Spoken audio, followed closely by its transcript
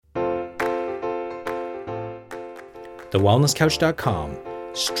TheWellnessCouch.com,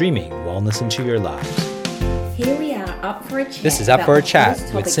 streaming wellness into your lives. Here we are, up for a chat. This is Up for a Chat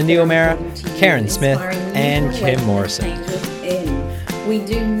with Cindy O'Meara, Karen Smith, and Kim Morrison. We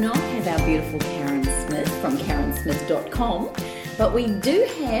do not have our beautiful Karen Smith from KarenSmith.com, but we do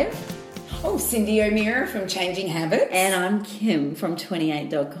have Cindy O'Meara from Changing Habits. And I'm Kim from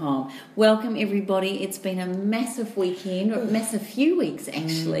 28.com. Welcome, everybody. It's been a massive weekend, or a massive few weeks,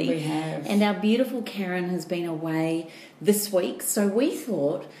 actually. We have. And our beautiful Karen has been away this week, so we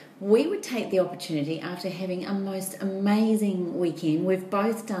thought we would take the opportunity after having a most amazing weekend. We've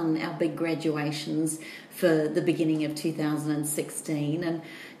both done our big graduations for the beginning of 2016, and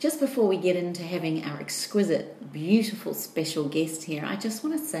just before we get into having our exquisite, beautiful, special guest here, I just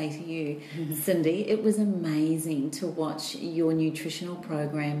want to say to you, Cindy, it was amazing to watch your nutritional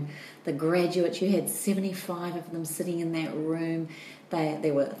program. The graduates, you had 75 of them sitting in that room.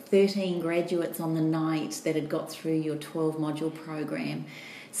 There were 13 graduates on the night that had got through your 12-module program.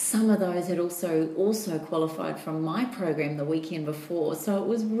 Some of those had also qualified from my program the weekend before. So it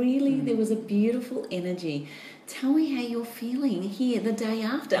was really, there was a beautiful energy. Tell me how you're feeling here the day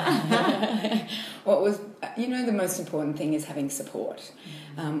after. What was, the most important thing is having support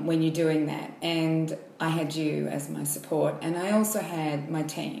when you're doing that. And I had you as my support. And I also had my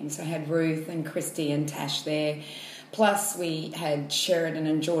team. So I had Ruth and Christy and Tash there. Plus we had Sheridan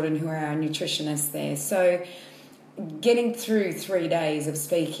and Jordan, who are our nutritionists there. So getting through 3 days of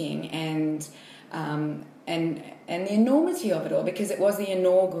speaking and the enormity of it all, because it was the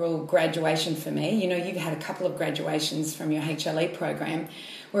inaugural graduation for me. You've had a couple of graduations from your HLE program,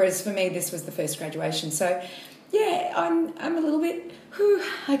 whereas for me this was the first graduation. So yeah, I'm a little bit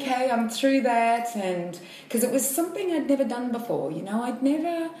okay, I'm through that, and because it was something I'd never done before. I'd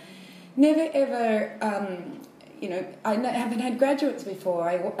never ever I haven't had graduates before.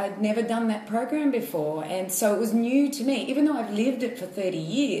 I'd never done that program before. And so it was new to me. Even though I've lived it for 30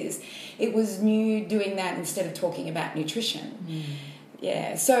 years, it was new doing that instead of talking about nutrition.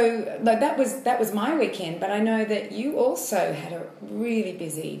 Yeah, so that was my weekend. But I know that you also had a really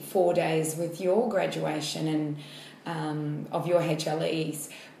busy 4 days with your graduation and of your HLEs.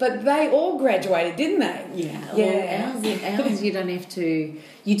 But they all graduated, didn't they? Yeah. Well, ours you don't have to.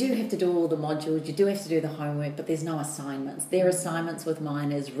 You do have to do all the modules. You do have to do the homework, but there's no assignments. Their assignments with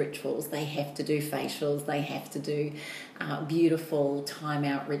mine is rituals. They have to do facials. They have to do beautiful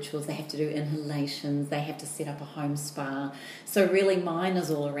time-out rituals. They have to do inhalations. They have to set up a home spa. So really mine is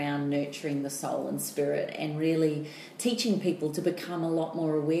all around nurturing the soul and spirit and really teaching people to become a lot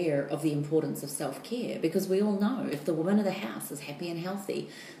more aware of the importance of self-care, because we all know if the woman of the house is happy and healthy,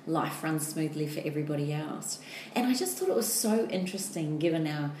 life runs smoothly for everybody else. And I just thought it was so interesting, given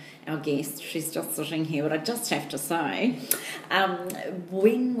our guest, she's just sitting here, but I just have to say,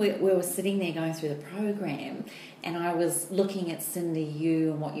 when we were sitting there going through the program and I was looking at Cindy, you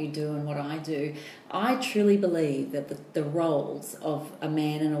and what you do and what I do, I truly believe that the roles of a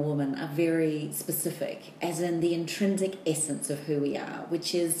man and a woman are very specific, as in the intrinsic essence of who we are,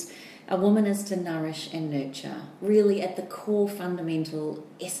 which is a woman is to nourish and nurture, really at the core fundamental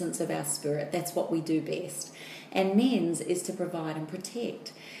essence of our spirit. That's what we do best. And men's is to provide and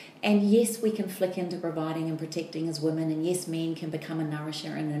protect. And yes, we can flick into providing and protecting as women, and yes, men can become a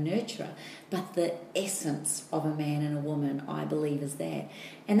nourisher and a nurturer, but the essence of a man and a woman, I believe, is that.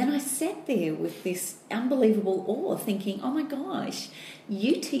 And then I sat there with this unbelievable awe, thinking, oh my gosh,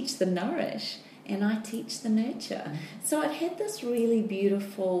 you teach the nourish and I teach the nurture. So it had this really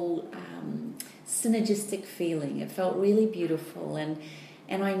beautiful synergistic feeling. It felt really beautiful, and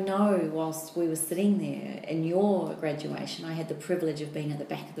I know whilst we were sitting there in your graduation, I had the privilege of being at the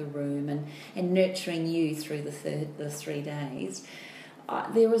back of the room and nurturing you through the 3 days.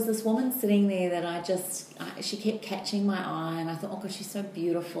 There was this woman sitting there that she kept catching my eye, and I thought, oh gosh, she's so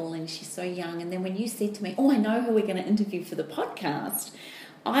beautiful and she's so young. And then when you said to me, oh, I know who we're going to interview for the podcast,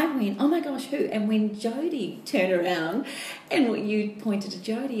 I went, oh my gosh, who? And when Jody turned around and you pointed to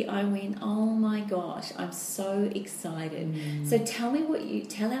Jody, I went, oh my gosh, I'm so excited. So tell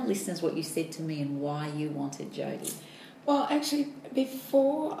our listeners what you said to me and why you wanted Jody. Well, actually,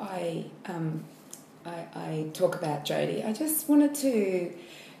 before I talk about Jody, I just wanted to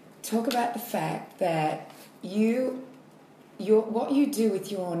talk about the fact that what you do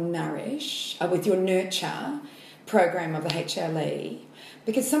with your with your nurture program of the HLE.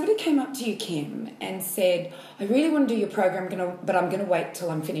 Because somebody came up to you, Kim, and said, I really want to do your program, but I'm going to wait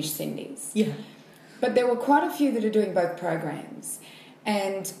till I'm finished Cindy's. Yeah. But there were quite a few that are doing both programs.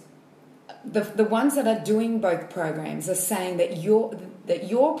 And the ones that are doing both programs are saying that your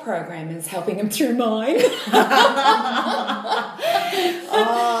program is helping them through mine. Because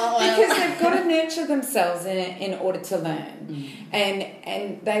they've got a nurture themselves in order to learn.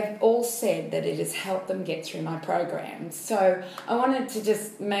 And they've all said that it has helped them get through my program. So I wanted to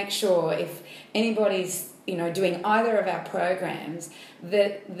just make sure if anybody's doing either of our programs,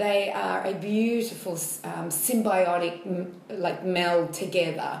 that they are a beautiful symbiotic meld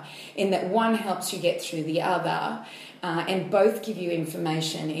together, in that one helps you get through the other, and both give you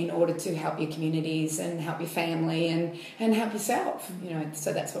information in order to help your communities and help your family and help yourself.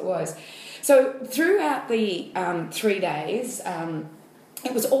 So that's what it was. So throughout the 3 days,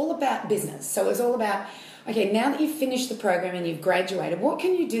 it was all about business. So it was all about, okay, now that you've finished the program and you've graduated, what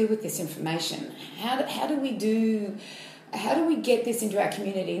can you do with this information? How do we get this into our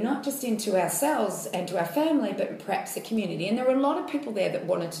community, not just into ourselves and to our family, but perhaps the community? And there were a lot of people there that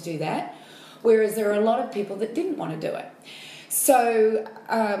wanted to do that, whereas there are a lot of people that didn't want to do it. So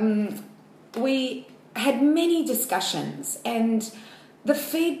we had many discussions, and the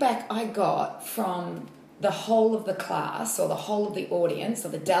feedback I got from the whole of the class, or the whole of the audience, or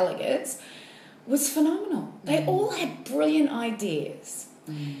the delegates, was phenomenal. They all had brilliant ideas.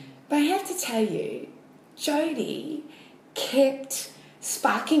 But I have to tell you, Jodie kept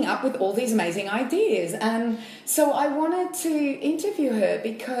sparking up with all these amazing ideas. And so I wanted to interview her,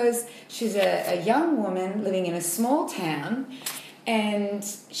 because she's a young woman living in a small town, and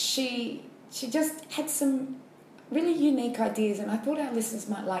she just had some really unique ideas, and I thought our listeners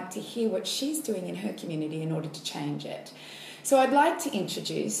might like to hear what she's doing in her community in order to change it. So I'd like to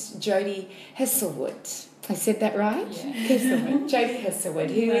introduce Jodie Hesselwood. I said that right? Yeah. Hesselwood. Jodie Hesselwood,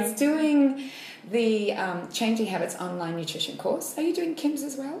 who is doing the Changing Habits online nutrition course. Are you doing Kim's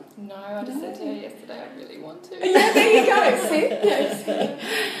as well? No, I just said to her yesterday I really want to. Yeah, there you go. See?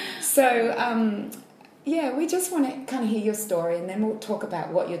 Yes. So, we just want to kind of hear your story, and then we'll talk about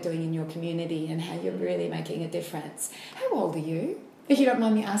what you're doing in your community and how you're really making a difference. How old are you, if you don't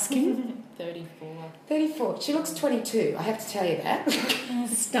mind me asking? 34. 34. She looks 22, I have to tell you that.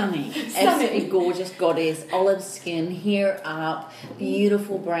 Stunning. Absolutely gorgeous goddess, olive skin, hair up,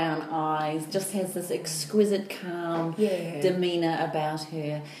 beautiful brown eyes, just has this exquisite calm demeanour about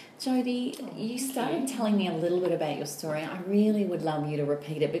her. Jodie, you started telling me a little bit about your story. I really would love you to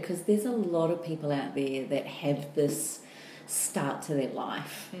repeat it, because there's a lot of people out there that have this start to their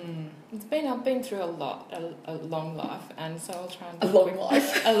life. I've been through a long life, and so I'll try and A long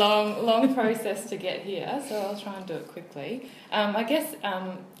life. a long process to get here, so I'll try and do it quickly. I guess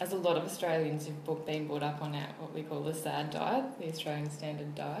as a lot of Australians who've been brought up on what we call the SAD diet, the Australian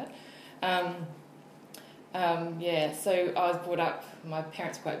Standard Diet. So I was brought up, my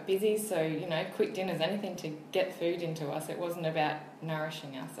parents were quite busy, so, quick dinners, anything to get food into us. It wasn't about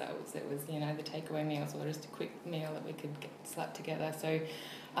nourishing ourselves. It was, the takeaway meals, or just a quick meal that we could slap together. So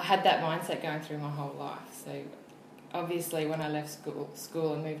I had that mindset going through my whole life. So obviously when I left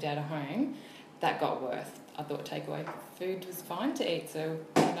school and moved out of home, that got worse. I thought takeaway food was fine to eat, so,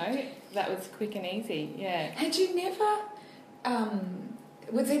 that was quick and easy, yeah. Had you never...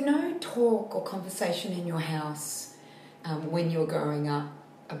 was there no talk or conversation in your house when you were growing up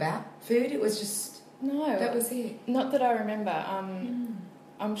about food? It was just... No. That was it? Not that I remember.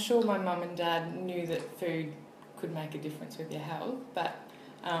 I'm sure my mum and dad knew that food could make a difference with your health, but,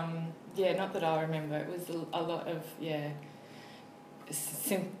 not that I remember. It was a lot of,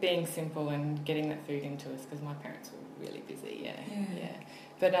 being simple and getting that food into us, because my parents were really busy, yeah.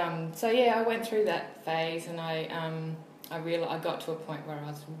 But, I went through that phase, and I got to a point where I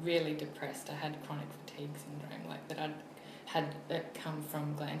was really depressed. I had chronic fatigue syndrome, that I'd had that come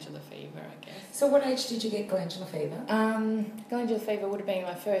from glandular fever, I guess. So what age did you get glandular fever? Glandular fever would have been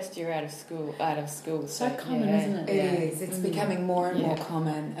my first year out of school. So common, isn't it? It is. It's becoming more and more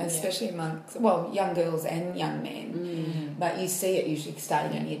common, especially amongst, young girls and young men. But you see it usually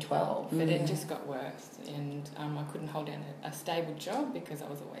starting in year 12. But it just got worse, and I couldn't hold down a stable job because I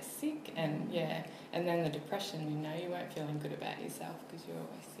was always sick, and then the depression, you weren't feeling good about yourself because you were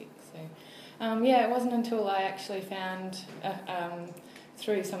always sick. So, it wasn't until I actually found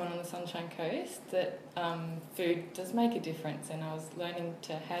through someone on the Sunshine Coast that food does make a difference, and I was learning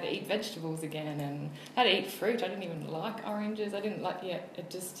how to eat vegetables again and how to eat fruit. I didn't even like oranges. I didn't like I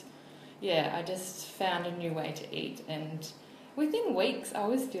just found a new way to eat, and within weeks I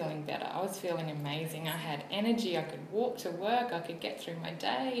was feeling better. I was feeling amazing. I had energy. I could walk to work. I could get through my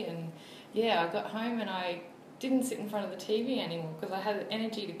day, and I got home and I didn't sit in front of the TV anymore because I had the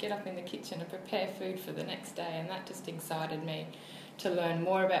energy to get up in the kitchen and prepare food for the next day, and that just excited me to learn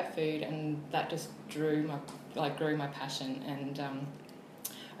more about food, and that just grew my passion. And I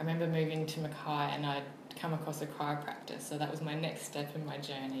remember moving to Mackay, and I'd come across a chiropractor, so that was my next step in my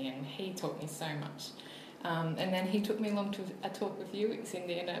journey, and he taught me so much. And then he took me along to a talk with you,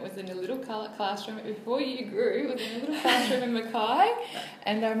 Cindy, and it was in a little classroom. Before you grew, it was in a little classroom in Mackay.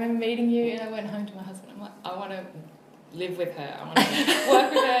 And I remember meeting you, and I went home to my husband. I'm like, I want to live with her. I want to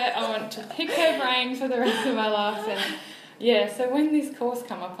work with her. I want to pick her brain for the rest of my life. And yeah, so when this course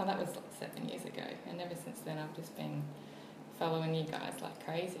came up, and that was like 7 years ago, and ever since then I've just been following you guys like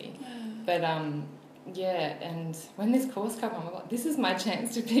crazy. But yeah, and when this course came up, I'm like, this is my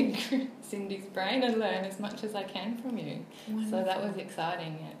chance to pick Cindy's brain and learn as much as I can from you. Wonderful. So that was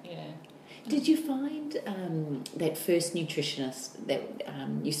exciting, yeah. Did you find that first nutritionist that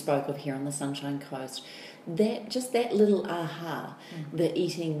you spoke of here on the Sunshine Coast, that little aha, the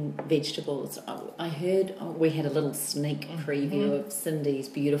eating vegetables? I heard we had a little sneak preview of Cindy's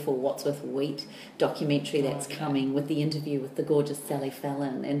beautiful What's With Wheat documentary that's coming with the interview with the gorgeous Sally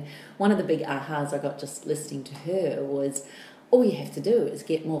Fallon. And one of the big ahas I got just listening to her was, all you have to do is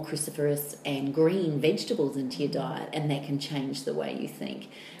get more cruciferous and green vegetables into your diet, and that can change the way you think.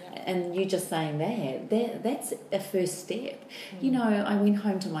 And you just saying that's a first step. You know, I went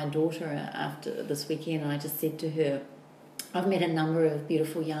home to my daughter after this weekend and I just said to her, I've met a number of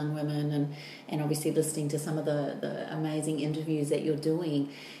beautiful young women and obviously listening to some of the amazing interviews that you're doing.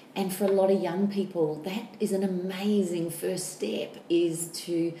 And for a lot of young people, that is an amazing first step, is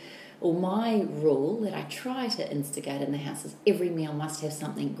to... Well, my rule that I try to instigate in the house is every meal must have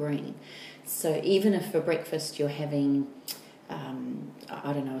something green. So even if for breakfast you're having...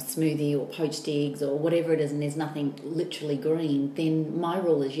 I don't know, a smoothie or poached eggs or whatever it is, and there's nothing literally green, then my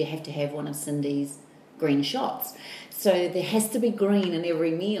rule is you have to have one of Cindy's green shots. So there has to be green in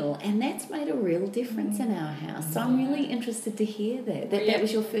every meal, and that's made a real difference in our house. So I'm really interested to hear that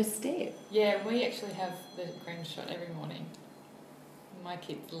was your first step. Yeah, we actually have the green shot every morning. My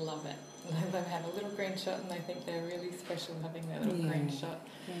kids love it. They have a little green shot and they think they're really special having their little green shot.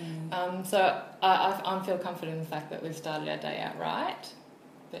 Yeah. So I feel confident in the fact that we've started our day out right.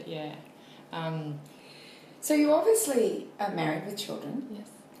 But yeah. So you obviously are married with children. Yes.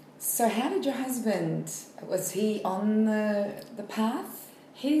 So how did your husband, was he on the path?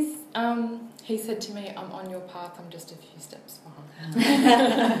 He said to me, I'm on your path, I'm just a few steps behind.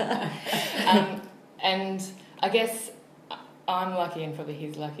 And I guess... I'm lucky and probably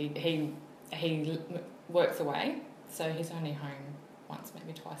he's lucky. He works away, so he's only home once,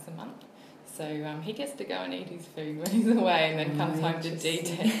 maybe twice a month. So he gets to go and eat his food when he's away and then comes home to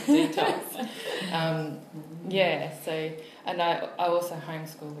detox. Yeah, so... And I also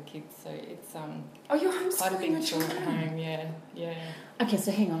homeschool the kids, so it's you're homeschooling quite a big the chore at children? home, yeah. Okay,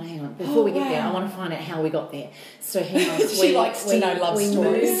 so hang on. Before we get there, I want to find out how we got there. So hang on. She likes to know love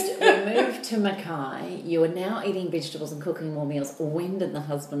stories. We moved to Mackay. You are now eating vegetables and cooking more meals. When did the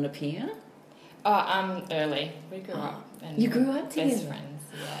husband appear? Early. We grew up. And you grew up together? Best friends,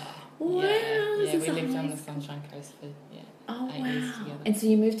 yeah. Wow, yeah, we lived amazing. on the Sunshine Coast for 8 years together. And so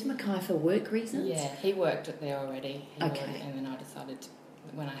you moved to Mackay for work reasons? Yeah, he worked it there already. Okay. And then I decided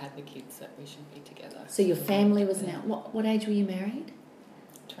when I had the kids that we should be together. So your family was now... What age were you married?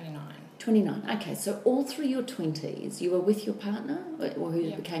 29. 29. Okay, so all through your 20s, you were with your partner, or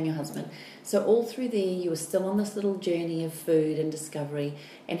who became your husband. So all through there, you were still on this little journey of food and discovery,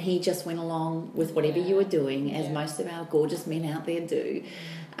 and he just went along with whatever you were doing, as most of our gorgeous men out there do.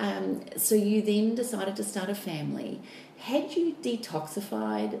 So you then decided to start a family. Had you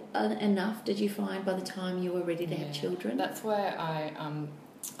detoxified enough, did you find, by the time you were ready to have children? That's why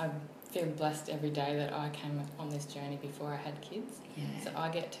I feel blessed every day that I came on this journey before I had kids. Yeah. So I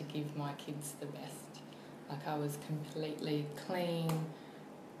get to give my kids the best. Like, I was completely clean.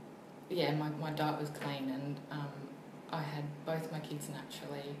 Yeah, my diet was clean, and I had both my kids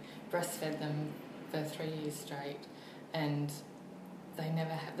naturally, breastfed them for 3 years straight, and they have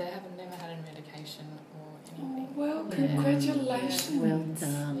never had a medication or anything. Oh, well, congratulations. Yeah. Well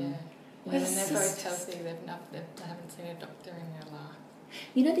done. Yeah. And they're both healthy. They haven't seen a doctor in their life.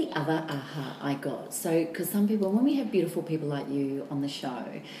 You know, the other aha I got, so because some people, when we have beautiful people like you on the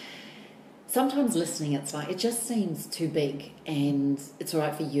show, sometimes listening, it's like, it just seems too big and it's all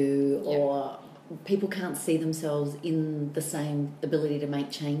right for you, or people can't see themselves in the same ability to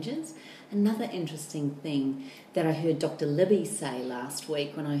make changes. Another interesting thing that I heard Dr. Libby say last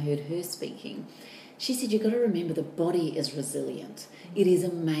week when I heard her speaking, she said, you've got to remember the body is resilient. It is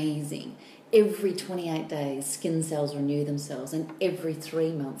amazing. Every 28 days, skin cells renew themselves, and every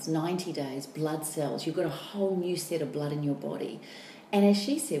 3 months, 90 days, blood cells. You've got a whole new set of blood in your body. And as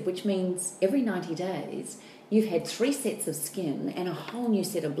she said, which means every 90 days, you've had 3 sets of skin and a whole new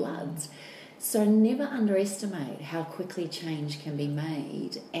set of bloods. So never underestimate how quickly change can be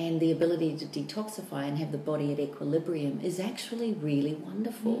made, and the ability to detoxify and have the body at equilibrium is actually really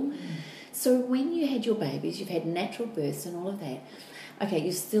wonderful. So when you had your babies, you've had natural births and all of that. Okay,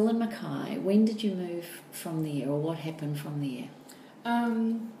 you're still in Mackay. When did you move from there, or what happened from there?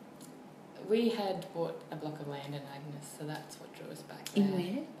 We had bought a block of land in Agnes, so that's what drew us back In there.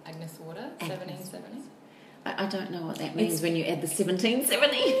 where? Agnes Water, Agnes 1770. I don't know what that means when you add the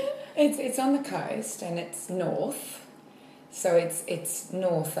 1770. It's on the coast and it's north, so it's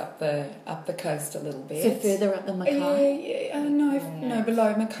north up the coast a little bit. So further up the Mackay? No,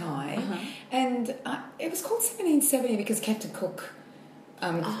 below Mackay. Uh-huh. And it was called 1770 because Captain Cook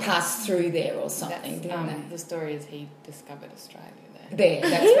passed through there or something, didn't they? The story is he discovered Australia there. There,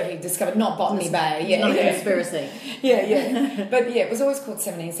 that's where he discovered, not Botany Bay. Yeah, Not a conspiracy. yeah. But yeah, it was always called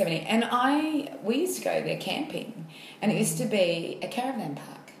 1770. And we used to go there camping, and it used to be a caravan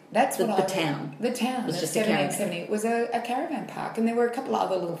park. That's The what town. The town. Was of just a caravan. 1770. It was a caravan park, and there were a couple of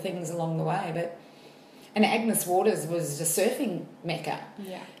other little things along the way. And Agnes Waters was a surfing mecca.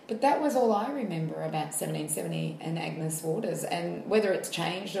 Yeah. But that was all I remember about 1770 and Agnes Waters. And whether it's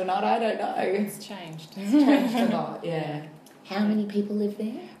changed or not, I don't know. It's changed. It's changed a lot, yeah. How many people live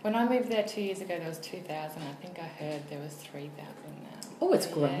there? When I moved there 2 years ago, there was 2,000. I think I heard there was 3,000 now. Oh, it's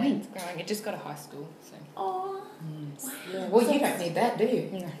So, growing. Yeah, it's growing. It just got a high school. So. Oh, Yeah. Well, you don't need that, do you?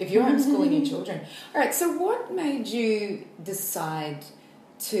 No. If you're homeschooling your children. All right, so what made you decide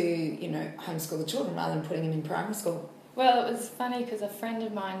to, homeschool the children rather than putting them in primary school? Well, it was funny because a friend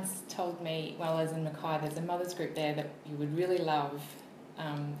of mine told me while I was in Mackay, there's a mother's group there that you would really love.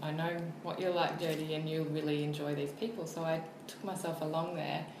 I know what you're like, Jodie, and you'll really enjoy these people. So I took myself along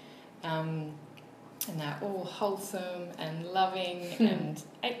there. And they're all wholesome and loving and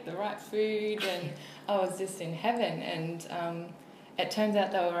ate the right food, and I was just in heaven. And it turns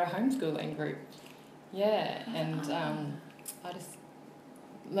out they were a homeschooling group. Yeah, and I just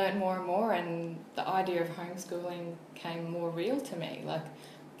learned more and more, and the idea of homeschooling came more real to me. Like,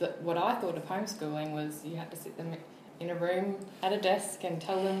 what I thought of homeschooling was you had to sit them in a room at a desk and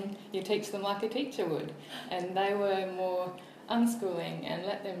tell them you teach them like a teacher would, and they were more unschooling and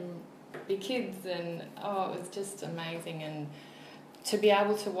let them be kids, and it was just amazing. And to be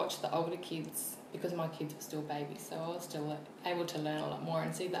able to watch the older kids, because my kids were still babies, so I was still able to learn a lot more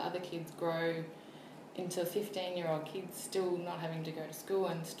and see the other kids grow into 15-year-old kids, still not having to go to school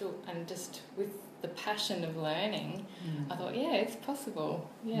and just with the passion of learning. I thought, yeah, it's possible.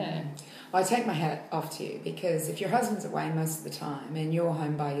 Yeah. I take my hat off to you, because if your husband's away most of the time and you're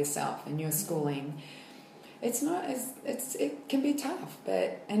home by yourself and you're schooling, it's not as it can be tough,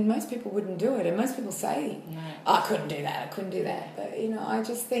 and most people wouldn't do it, and most people say, No. I couldn't do that, but I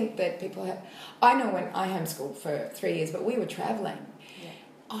just think that people have. I know when I homeschooled for 3 years, but we were travelling.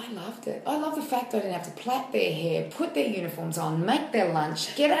 I loved it. I love the fact that I didn't have to plait their hair, put their uniforms on, make their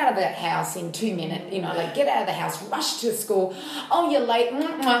lunch, get out of the house in 2 minutes, get out of the house, rush to school. Oh, you're late,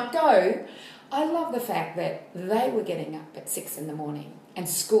 go. I love the fact that they were getting up at 6 a.m. and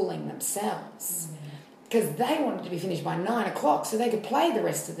schooling themselves, because they wanted to be finished by 9 o'clock so they could play the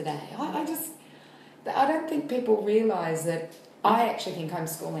rest of the day. I don't think people realise that. I actually think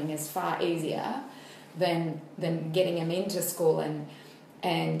homeschooling is far easier than getting them into school and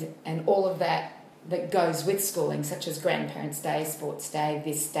all of that goes with schooling, such as Grandparents' Day, Sports Day,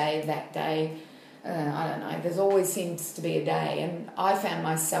 this day, that day. I don't know. There's always seems to be a day. And I found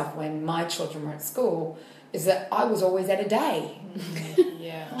myself when my children were at school is that I was always at a day.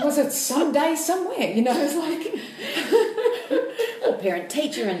 Yeah. I was at some day somewhere, it's like... or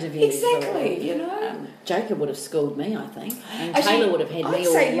parent-teacher interviews. Exactly, Joker would have schooled me, I think. And Actually, Taylor would have had I'd me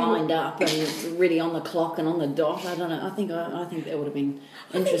say all you lined up and ready on the clock and on the dot. I don't know. I think that would have been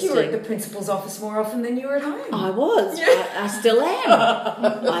I think interesting. you were at the principal's office more often than you were at home. I was. I still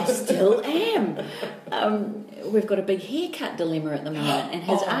am. We've got a big haircut dilemma at the moment, and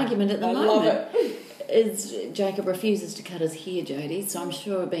his argument at the I moment love it. is Jacob refuses to cut his hair, Jodie. So I'm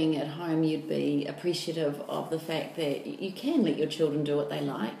sure being at home you'd be appreciative of the fact that you can let your children do what they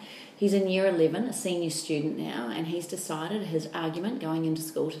like. He's in year 11, a senior student now, and he's decided his argument going into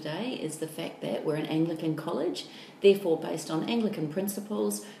school today is the fact that we're an Anglican college, therefore based on Anglican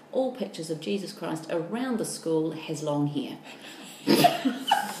principles, all pictures of Jesus Christ around the school has long hair.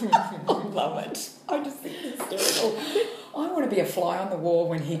 I love it. I just think it's hysterical. I want to be a fly on the wall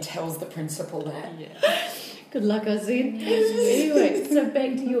when he tells the principal that. Yeah. Good luck, I said. Anyway, so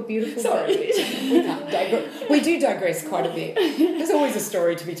back to your beautiful baby. We do digress quite a bit. There's always a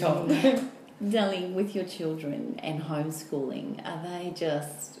story to be told. Darling, with your children and homeschooling, are they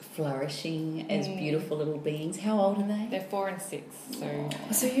just flourishing as beautiful little beings? How old are they? They're 4 and 6.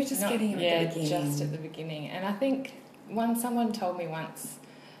 So you're just getting them at the beginning. Just at the beginning. And I think someone told me once,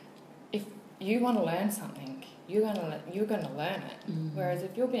 if you want to learn something, you're going to learn it. Whereas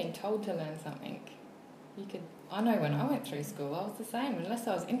if you're being told to learn something, I know when I went through school, I was the same. Unless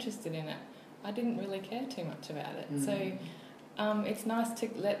I was interested in it, I didn't really care too much about it. So it's nice to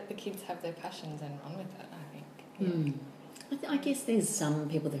let the kids have their passions and run with it, I think. Yeah. I guess there's some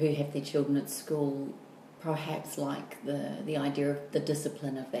people who have their children at school perhaps like the idea of the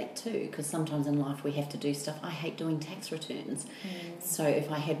discipline of that too, because sometimes in life we have to do stuff. I hate doing tax returns, so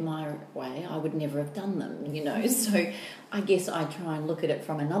if I had my way I would never have done them, so I guess I try and look at it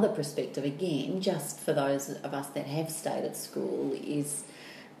from another perspective again, just for those of us that have stayed at school, is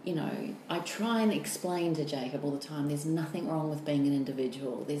I try and explain to Jacob all the time, there's nothing wrong with being an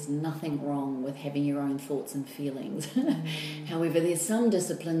individual. There's nothing wrong with having your own thoughts and feelings. However, there's some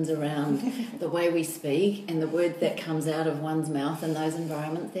disciplines around the way we speak and the word that comes out of one's mouth in those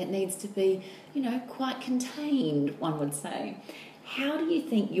environments that needs to be, quite contained, one would say. How do you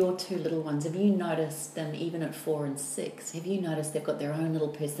think your two little ones, have you noticed them even at 4 and 6? Have you noticed they've got their own little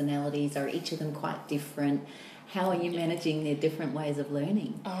personalities? Are each of them quite different? How are you managing their different ways of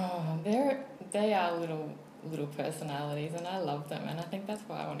learning? Oh, they are little personalities, and I love them, and I think that's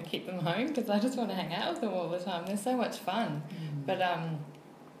why I want to keep them home, because I just want to hang out with them all the time. They're so much fun. But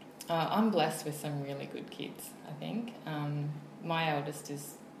I'm blessed with some really good kids, I think. My eldest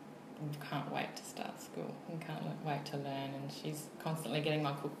can't wait to start school and can't wait to learn, and she's constantly getting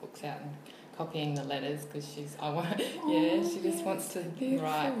my cookbooks out and copying the letters because she just wants to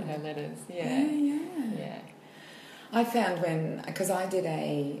write her letters. Yeah. I found because I did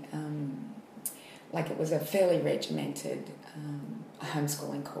it was a fairly regimented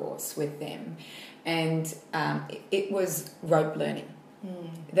homeschooling course with them, and it was rote learning.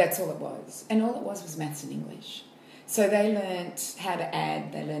 That's all it was. And all it was maths and English. So they learnt how to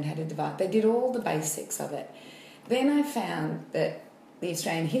add, they learned how to divide, they did all the basics of it. Then I found that the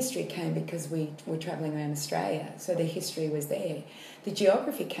Australian history came because we were travelling around Australia, so the history was there. The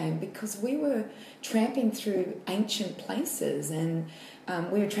geography came because we were tramping through ancient places, and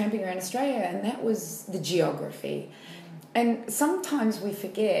we were tramping around Australia, and that was the geography. And sometimes we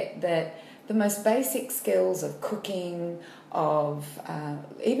forget that the most basic skills of cooking, of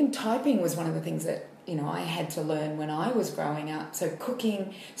even typing was one of the things that I had to learn when I was growing up. So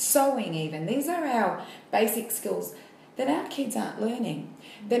cooking, sewing even, these are our basic skills that our kids aren't learning.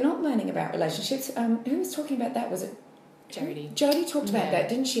 They're not learning about relationships. Who was talking about that? Was it Jodie? Jodie talked about that,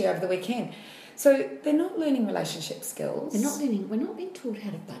 didn't she, over the weekend? So they're not learning relationship skills. We're not being taught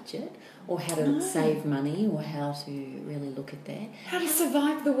how to budget or how to save money or how to really look at that. How to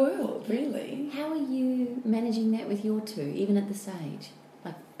survive the world, really. How are you managing that with your two, even at this age?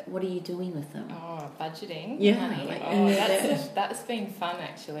 Like, what are you doing with them? Oh, budgeting. Yeah. Money. That's been fun,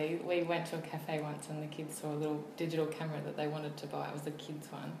 actually. We went to a cafe once and the kids saw a little digital camera that they wanted to buy. It was a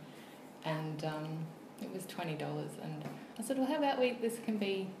kids one. And it was $20. And I said, well, how about this can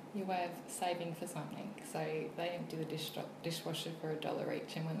be your way of saving for something? So they emptied the dishwasher for $1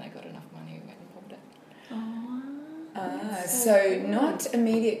 each, and when they got enough money, we went and bought it. So not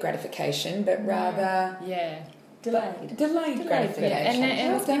immediate gratification, but rather... Yeah. Delayed gratification.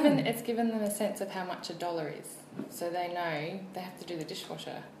 And it's given them a sense of how much $1 is. So they know they have to do the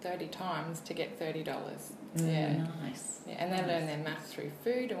dishwasher 30 times to get $30. Yeah. Nice. Yeah, and they learn their math through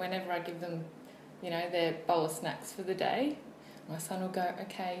food. And whenever I give them, their bowl of snacks for the day, my son will go,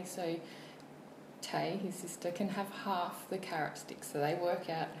 okay, so Tay, his sister, can have half the carrot sticks. So they work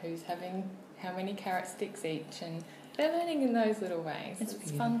out who's having how many carrot sticks each, and they're learning in those little ways.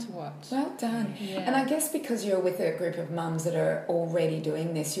 It's fun to watch. Well done. Yeah. And I guess because you're with a group of mums that are already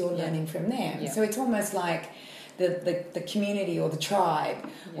doing this, you're learning from them. Yeah. So it's almost like the community or the tribe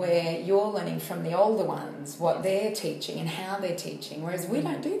where you're learning from the older ones what they're teaching and how they're teaching, whereas we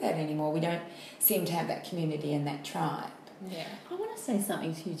don't do that anymore. We don't seem to have that community and that tribe. Yeah. I want to say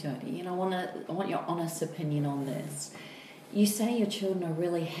something to you, Jodie, and I want your honest opinion on this. You say your children are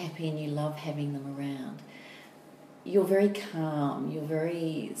really happy and you love having them around. You're very calm, you're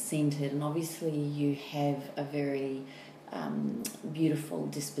very centred, and obviously you have a very beautiful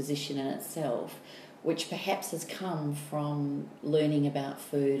disposition in itself, which perhaps has come from learning about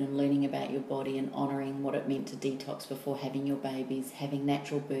food and learning about your body and honouring what it meant to detox before having your babies, having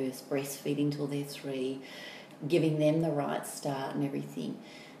natural births, breastfeeding till they're 3, giving them the right start and everything.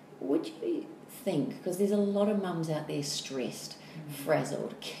 Would you think, because there's a lot of mums out there stressed,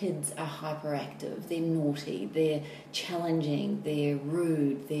 frazzled. Kids are hyperactive, they're naughty, they're challenging, they're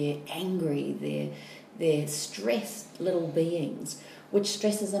rude, they're angry, they're stressed little beings, which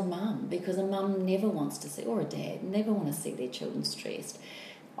stresses a mum, because a mum never wants to see, or a dad, never want to see their children stressed.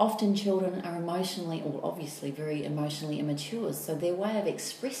 Often children are emotionally, or obviously very emotionally immature, so their way of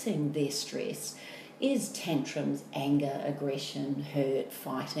expressing their stress is tantrums, anger, aggression, hurt,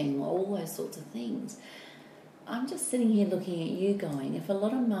 fighting, all those sorts of things. I'm just sitting here looking at you going, if a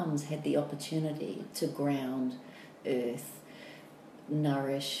lot of mums had the opportunity to ground, earth,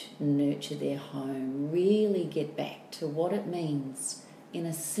 nourish, nurture their home, really get back to what it means in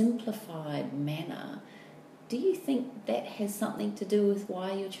a simplified manner, do you think that has something to do with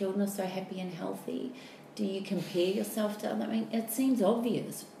why your children are so happy and healthy? Do you compare yourself to other? I mean, it seems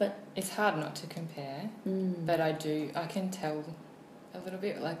obvious, but... It's hard not to compare, but I can tell a little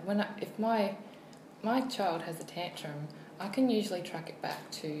bit. Like, if my child has a tantrum, I can usually track it back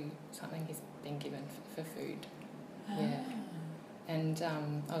to something he's been given for food. Yeah. And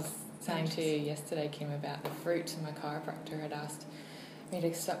I was saying to you yesterday, Kim, about the fruit, and my chiropractor had asked me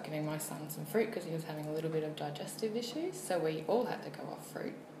to stop giving my son some fruit because he was having a little bit of digestive issues, so we all had to go off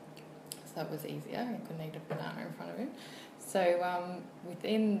fruit. So that was easier. I couldn't eat a banana in front of him. So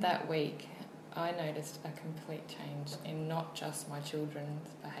within that week, I noticed a complete change in not just my children's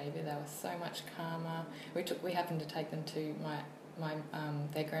behaviour. They were so much calmer. We happened to take them to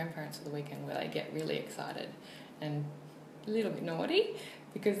their grandparents for the weekend, where they get really excited and a little bit naughty,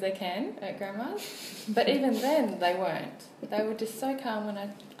 because they can at grandma's. But even then, they weren't. They were just so calm when I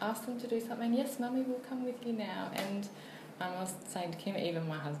asked them to do something. Yes, Mummy, we'll come with you now. And I was saying to Kim, even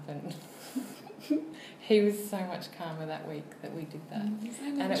my husband, he was so much calmer that week that we did that.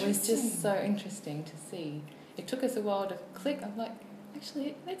 And it was just so interesting to see. It took us a while to click. I'm like,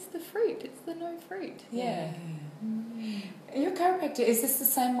 actually, it's the fruit. It's the no fruit. Yeah. Your chiropractor, is this the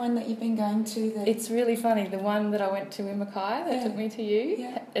same one that you've been going to? It's really funny. The one that I went to in Mackay that took me to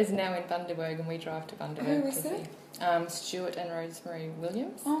you is now in Bundaberg, and we drive to Bundaberg. Who is it? Stuart and Rosemary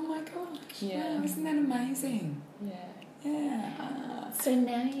Williams. Oh my gosh. Yeah. Wow, isn't that amazing? Yeah. Yeah. So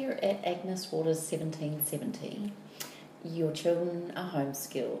now you're at Agnes Waters 1770. Your children are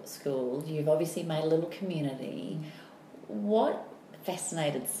homeschooled. You've obviously made a little community. What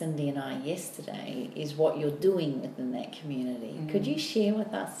fascinated Cindy and I yesterday is what you're doing within that community. Could you share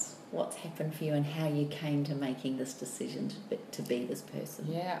with us what's happened for you and how you came to making this decision to be this person?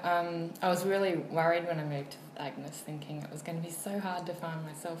 Yeah, I was really worried when I moved to Agnes, thinking it was going to be so hard to find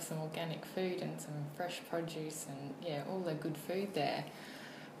myself some organic food and some fresh produce and, all the good food there.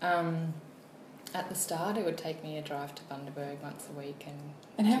 At the start, it would take me a drive to Bundaberg once a week.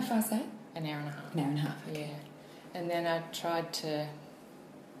 And how far is that? An hour and a half. An hour and a half, okay. Yeah. And then I tried to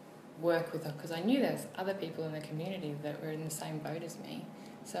work with her, because I knew there was other people in the community that were in the same boat as me.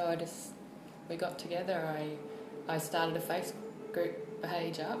 So we got together. I started a Facebook group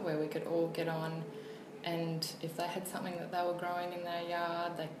page up where we could all get on, and if they had something that they were growing in their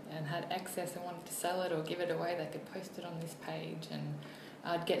yard and had access and wanted to sell it or give it away, they could post it on this page, and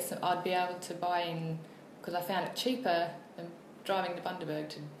I'd be able to buy in, because I found it cheaper than driving to Bundaberg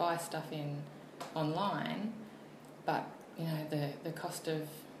to buy stuff in online. But, the cost of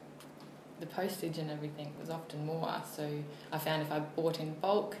the postage and everything was often more. So I found if I bought in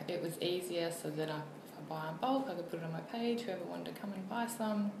bulk, it was easier, so that if I buy in bulk, I could put it on my page. Whoever wanted to come and buy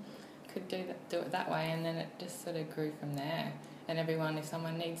some could do it that way. And then it just sort of grew from there. And everyone, if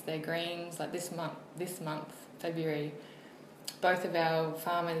someone needs their greens, like this month, February, both of our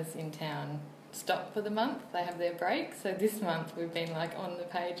farmers in town stop for the month. They have their break. So this month we've been on the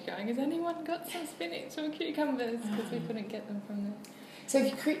page going, has anyone got some spinach or cucumbers? Because we couldn't get them from there. So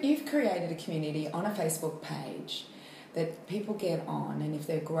you've created a community on a Facebook page that people get on, and if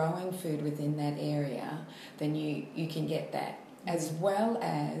they're growing food within that area, then you can get that, as well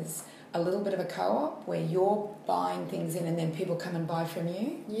as a little bit of a co-op where you're buying things in and then people come and buy from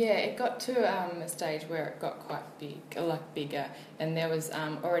you? Yeah, it got to a stage where it got quite bigger, and there was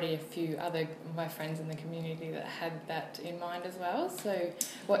already a few other of my friends in the community that had that in mind as well. So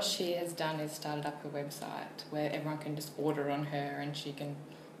what she has done is started up a website where everyone can just order on her, and she can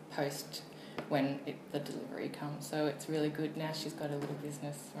post when the delivery comes. So it's really good. Now she's got a little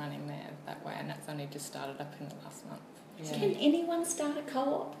business running there that way, and that's only just started up in the last month. Yeah. Can anyone start a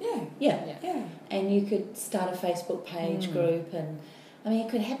co-op? Yeah. And you could start a Facebook page group, and it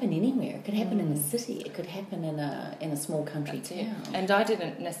could happen anywhere. It could happen in a city. It could happen in a small country town. And I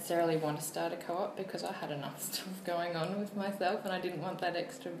didn't necessarily want to start a co-op because I had enough stuff going on with myself, and I didn't want that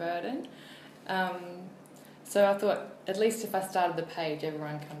extra burden. So I thought, at least if I started the page,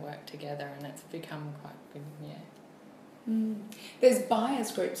 everyone can work together, and it's become quite big. There's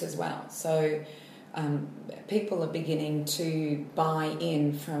buyers groups as well. So people are beginning to buy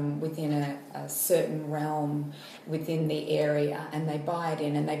in from within a certain realm within the area, and they buy it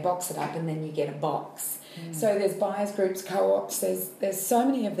in and they box it up, and then you get a box. So there's buyers groups, co-ops. There's so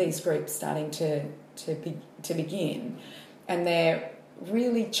many of these groups starting to begin, and they're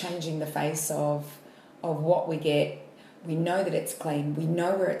really changing the face of what we get. We know that it's clean. We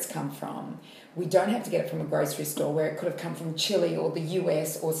know where it's come from. We don't have to get it from a grocery store where it could have come from Chile or the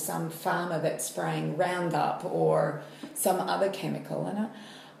US or some farmer that's spraying Roundup or some other chemical. And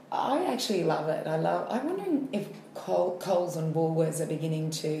I actually love it. I'm wondering if Coles and Woolworths are beginning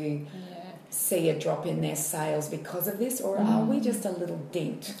to see a drop in their sales because of this, or are we just a little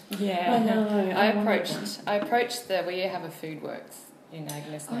dent? Yeah, I know. I approached we have a Food Works in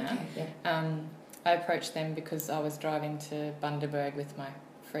Agnes now. Okay, yeah. I approached them because I was driving to Bundaberg with my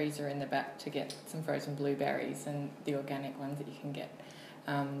freezer in the back to get some frozen blueberries and the organic ones that you can get.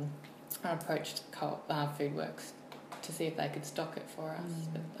 I approached Food Works to see if they could stock it for us,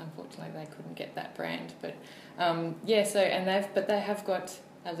 but unfortunately they couldn't get that brand. But they have got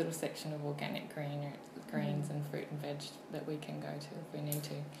a little section of organic greens and fruit and veg that we can go to if we need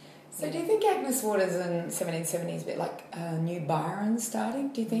to. So do you think Agnes Waters in 1770 is a bit like New Byron starting,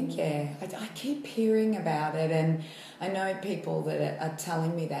 do you think? Yeah. I keep hearing about it, and I know people that are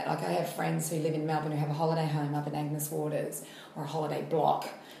telling me that. Like, I have friends who live in Melbourne who have a holiday home up in Agnes Waters, or a holiday block,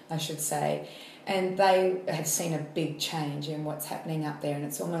 I should say, and they have seen a big change in what's happening up there, and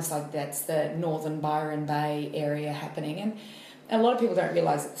it's almost like that's the northern Byron Bay area happening. And a lot of people don't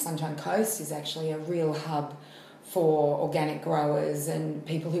realise that the Sunshine Coast is actually a real hub for organic growers and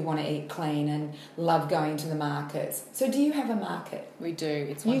people who want to eat clean and love going to the markets. So do you have a market? We do.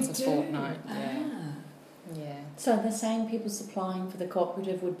 It's once a fortnight. Yeah. So the same people supplying for the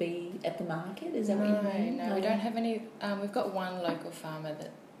cooperative would be at the market? Is that what you mean? No, we don't have any. We've got one local farmer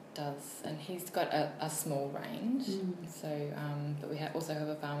that does, and he's got a small range. So, but we also have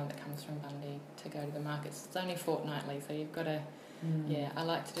a farmer that comes from Bundy to go to the markets. It's only fortnightly, so you've got to. I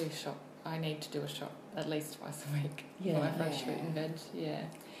like to do shop. I need to do a shop at least twice a week for my fresh fruit and veg. Yeah.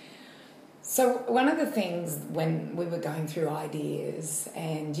 So one of the things when we were going through ideas,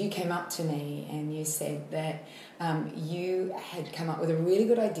 and you came up to me and you said that you had come up with a really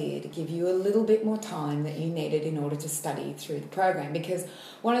good idea to give you a little bit more time that you needed in order to study through the program, because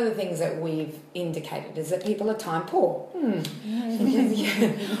one of the things that we've indicated is that people are time poor.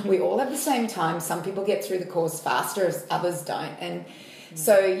 We all have the same time. Some people get through the course faster, others don't. And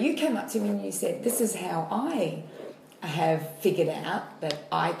so you came up to me and you said, this is how I have figured out that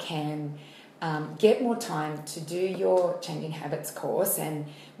I can get more time to do your Changing Habits course and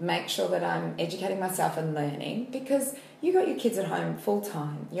make sure that I'm educating myself and learning, because you got your kids at home full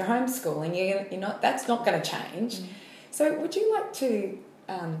time, you're homeschooling, you're not, that's not going to change. So would you like to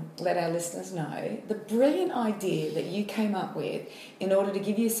let our listeners know the brilliant idea that you came up with in order to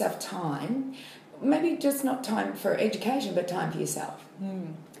give yourself time, maybe just not time for education but time for yourself?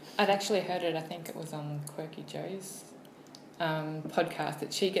 I'd actually heard it, I think it was on Quirky Joe's podcast,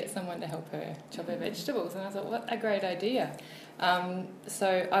 that she gets someone to help her chop her vegetables, and I thought, what a great idea.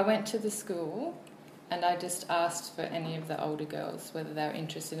 So I went to the school and I just asked for any of the older girls whether they were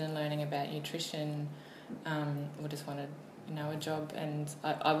interested in learning about nutrition or just wanted a job, and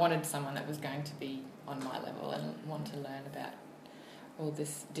I wanted someone that was going to be on my level and want to learn about all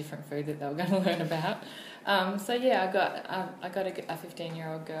this different food that they were going to learn about. I got a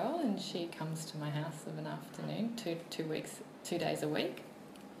 15-year-old girl, and she comes to my house of an afternoon, 2 days a week.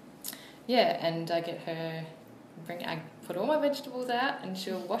 And I get her, I put all my vegetables out, and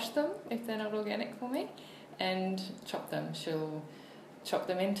she'll wash them if they're not organic for me, and chop them. She'll chop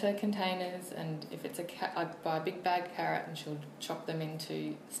them into containers, and if it's I buy a big bag of carrot, and she'll chop them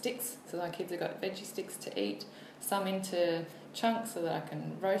into sticks, so my kids have got veggie sticks to eat, some into chunks so that I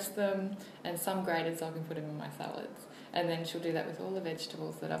can roast them, and some grated so I can put them in my salads. And then she'll do that with all the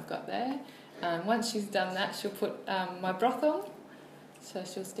vegetables that I've got there. Once she's done that, she'll put my broth on. So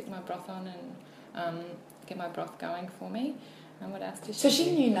she'll stick my broth on and get my broth going for me. And what else did she do? So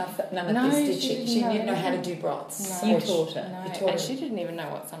she knew none of this, did she? She didn't know how to do broths. No. You taught her. No. You taught her. And she didn't even know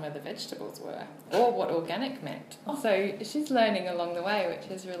what some of the vegetables were or what organic meant. So she's learning along the way, which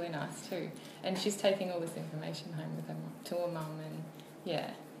is really nice too. And she's taking all this information home with her to her mum,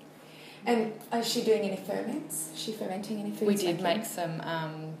 and And is she doing any ferments? Is she fermenting any foods? We did make some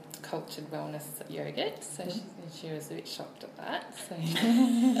cultured wellness yogurt, so she was a bit shocked at that. So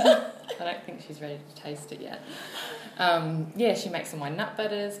I don't think she's ready to taste it yet. She makes all my nut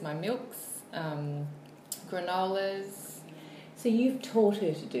butters, my milks, granolas. So you've taught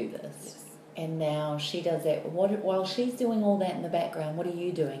her to do this, And now she does that. While she's doing all that in the background, what are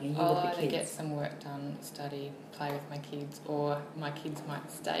you doing? Are you I'll with the either kids? get some work done, study, play with my kids, or my kids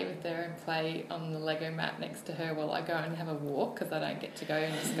might stay with her and play on the Lego map next to her while I go and have a walk, because I don't get to go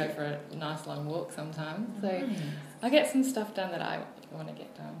and just go for a nice long walk sometimes. So Nice. I get some stuff done that I want to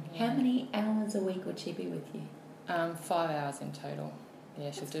get done. Yeah. How many hours a week would she be with you? 5 hours in total. Yeah,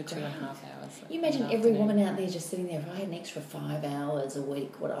 she'll do 2.5 hours. You imagine in the every afternoon. woman out there just sitting there, if I had an extra 5 hours a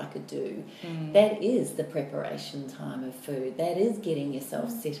week, what I could do. Mm. That is the preparation time of food. That is getting yourself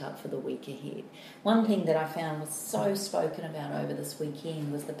set up for the week ahead. One thing that I found was so spoken about over this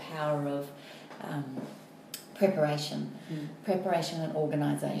weekend was the power of preparation. Preparation and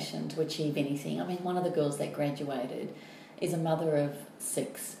organisation to achieve anything. I mean, one of the girls that graduated is a mother of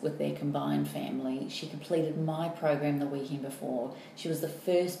 6 with their combined family. She completed my program the weekend before. She was the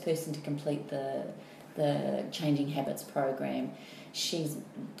first person to complete the Changing Habits program. She's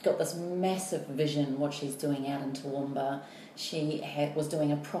got this massive vision, what she's doing out in Toowoomba. She was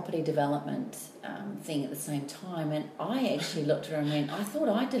doing a property development thing at the same time, and I actually looked at her and went, I thought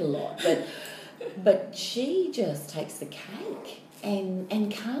I did a lot, but she just takes the cake.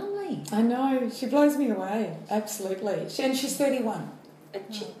 And calmly. I know, she blows me away, absolutely. And she's 31.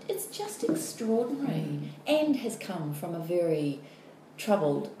 It's just extraordinary, and has come from a very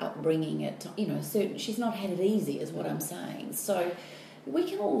troubled upbringing. She's not had it easy, is what I'm saying. So we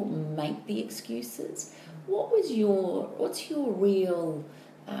can all make the excuses. What's your real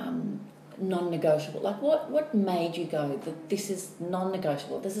non-negotiable? Like, what made you go that this is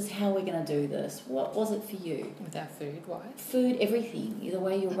non-negotiable? This is how we're going to do this. What was it for you? With our food, why? Food, everything, the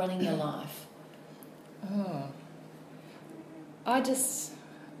way you're running your life. Oh. I just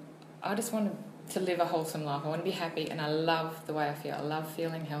want to live a wholesome life. I want to be happy, and I love the way I feel. I love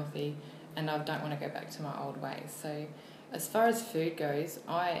feeling healthy, and I don't want to go back to my old ways. So as far as food goes,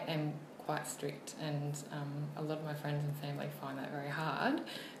 I am quite strict, and a lot of my friends and family find that very hard.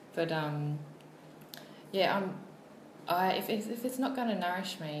 But if it's not going to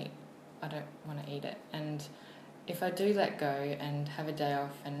nourish me, I don't want to eat it. And if I do let go and have a day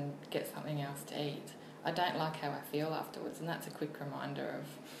off and get something else to eat, I don't like how I feel afterwards, and that's a quick reminder of,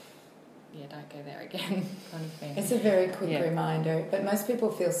 don't go there again kind of thing. It's a very quick reminder, but most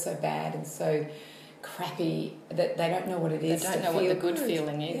people feel so bad and so crappy that they don't know what it is. They don't know what the good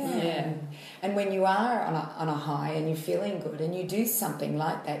feeling is. Yeah. And when you are on a high and you're feeling good and you do something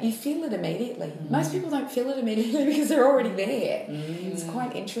like that, you feel it immediately. Most people don't feel it immediately because they're already there. It's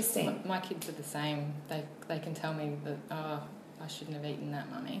quite interesting. My kids are the same. They can tell me that, I shouldn't have eaten that,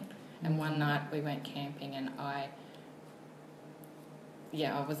 Mummy. And one night we went camping and I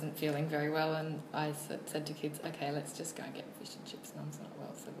wasn't feeling very well, and I said to kids, okay, let's just go and get fish and chips. Mum's not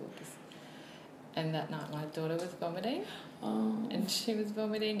well, so we'll just... And that night my daughter was vomiting, and she was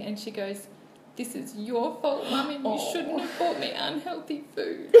vomiting, and she goes, this is your fault, Mummy, you shouldn't have bought me unhealthy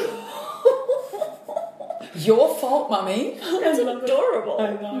food. Your fault, Mummy. That's adorable.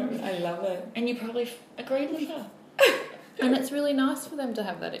 I know, I love it. And you probably agreed with her. And it's really nice for them to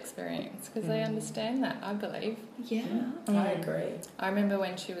have that experience because they understand that, I believe. Yeah. I agree. I remember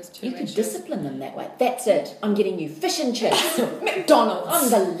when she was 2... You can discipline them that way. That's it. I'm getting you fish and chips.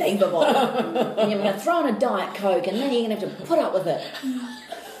 McDonald's. Unbelievable. And you're going to throw in a Diet Coke, and then you're going to have to put up with it.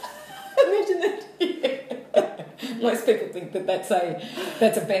 Imagine that. Yeah. Most people think that's a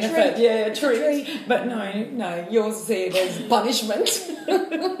benefit. Treat. Yeah, a treat. But no, yours said as punishment.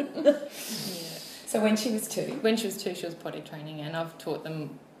 So when she was 2? When she was 2, she was potty training, and I've taught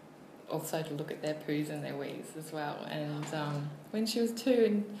them also to look at their poos and their wees as well. And when she was 2,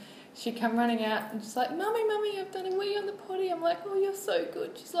 and she'd come running out and she's like, Mummy, I've done a wee on the potty. I'm like, oh, you're so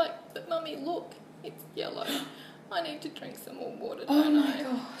good. She's like, but Mummy, look, it's yellow. I need to drink some more water, don't I?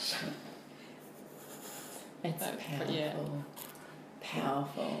 Gosh. It's powerful. Yeah.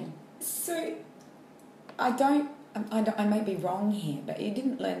 Powerful. So I may be wrong here, but you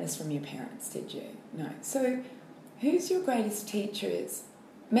didn't learn this from your parents, did you? No. So who's your greatest teacher is?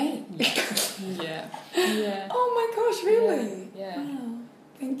 Me. Yeah. Yeah. Oh my gosh, really? Yeah. Wow.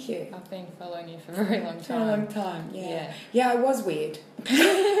 Thank you. I've been following you for a very long time. For a long time, yeah. Yeah. Yeah, I was weird.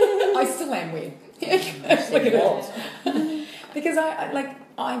 I still am weird. Look at it. Because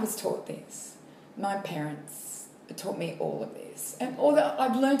I was taught this. My parents taught me all of this. And although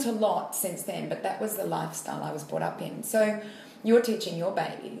I've learnt a lot since then, but that was the lifestyle I was brought up in. So you're teaching your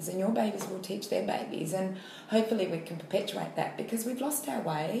babies, and your babies will teach their babies, and hopefully we can perpetuate that, because we've lost our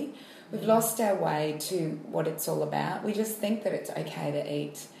way. We've lost our way to what it's all about. We just think that it's okay to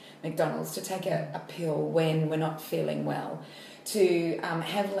eat McDonald's, to take a pill when we're not feeling well, to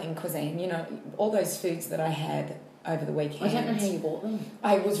have lean cuisine. You know, all those foods that I had over the weekend. I don't know how you bought them.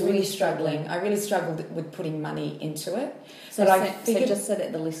 I was really struggling. I really struggled with putting money into it. So, but I figured, just so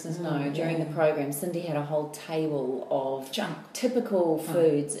that the listeners know, during the program, Cindy had a whole table of junk, typical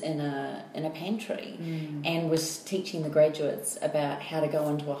foods in a pantry, and was teaching the graduates about how to go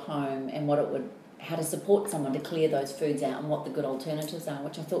into a home and how to support someone to clear those foods out and what the good alternatives are,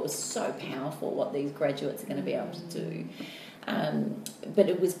 which I thought was so powerful. What these graduates are going to be able to do. But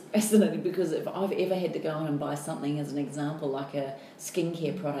it was fascinating because if I've ever had to go in and buy something, as an example, like a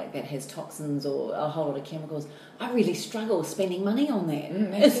skincare product that has toxins or a whole lot of chemicals, I really struggle spending money on that.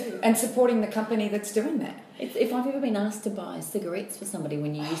 And supporting the company that's doing that. If I've ever been asked to buy cigarettes for somebody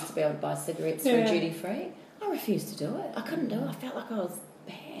when you used to be able to buy cigarettes for duty free, I refused to do it. I couldn't do it. I felt like I was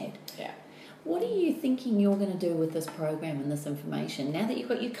bad. Yeah. What are you thinking you're going to do with this program and this information? Now that you've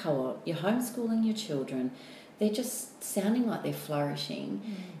got your co-op, you're homeschooling your children, they're just sounding like they're flourishing.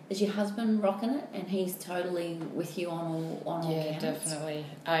 Is your husband rocking it and he's totally with you on all counts? Yeah, definitely.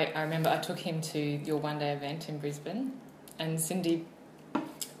 I remember I took him to your one-day event in Brisbane, and Cindy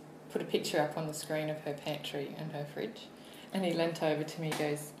put a picture up on the screen of her pantry and her fridge, and he leant over to me and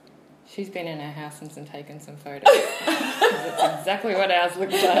goes, "She's been in our house and taken some photos." That's exactly what ours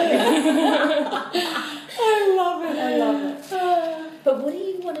looked like. I love it. But what do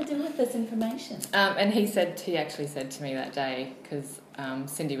you want to do with this information? And he actually said to me that day, because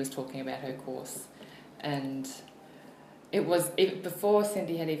Cindy was talking about her course, and before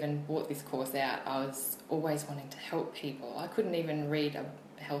Cindy had even brought this course out, I was always wanting to help people. I couldn't even read a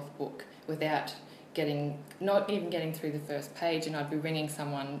health book without not even getting through the first page, and I'd be ringing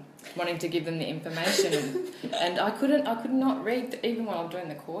someone wanting to give them the information, and I could not read, even while I'm doing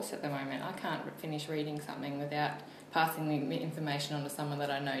the course at the moment. I can't finish reading something without passing the information on to someone that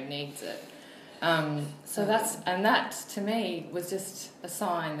I know needs it. So that to me was just a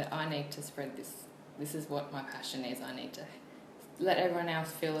sign that I need to spread this. This is what my passion is. I need to let everyone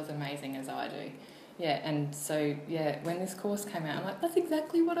else feel as amazing as I do. Yeah, and so when this course came out, I'm like, that's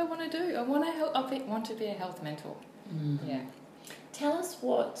exactly what I want to do. I want to help. I want to be a health mentor. Yeah. Tell us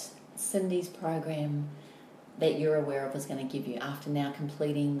what Cindy's program that you're aware of is going to give you after now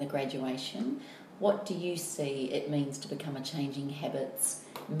completing the graduation. What do you see it means to become a changing habits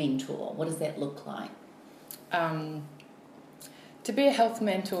mentor? What does that look like? To be a health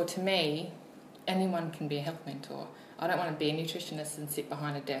mentor, to me, anyone can be a health mentor. I don't want to be a nutritionist and sit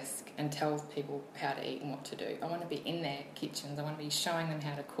behind a desk and tell people how to eat and what to do. I want to be in their kitchens. I want to be showing them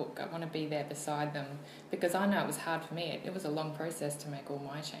how to cook. I want to be there beside them, because I know it was hard for me. It was a long process to make all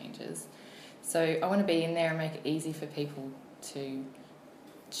my changes. So I want to be in there and make it easy for people to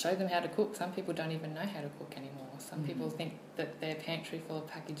show them how to cook. Some people don't even know how to cook anymore. Some people think that their pantry full of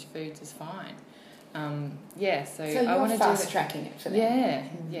packaged foods is fine. So I want to fast tracking it for them.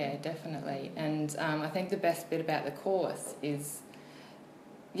 Yeah, definitely. And I think the best bit about the course is,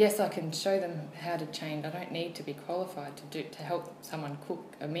 yes, I can show them how to change. I don't need to be qualified to help someone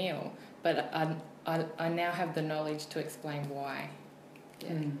cook a meal, but I now have the knowledge to explain why.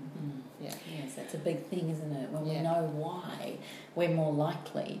 Yeah. Yes, that's a big thing, isn't it? When we know why, we're more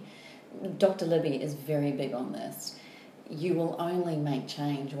likely. Dr. Libby is very big on this. You will only make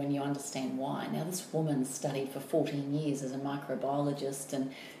change when you understand why. Now, this woman studied for 14 years as a microbiologist,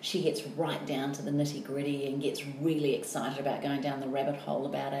 and she gets right down to the nitty-gritty and gets really excited about going down the rabbit hole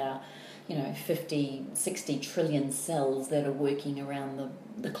about our 50, 60 trillion cells that are working around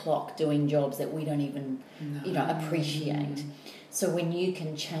the clock doing jobs that we don't even, appreciate. So when you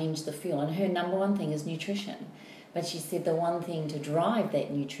can change the fuel, and her number one thing is nutrition. But she said the one thing to drive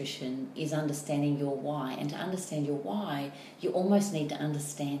that nutrition is understanding your why. And to understand your why, you almost need to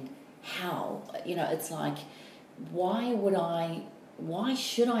understand how. It's like, why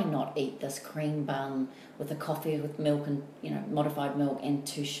should I not eat this cream bun with a coffee with milk and, modified milk and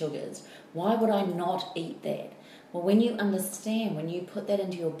 2 sugars? Why would I not eat that? Well, when you understand, when you put that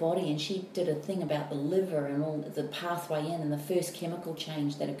into your body, and she did a thing about the liver and all the pathway in and the first chemical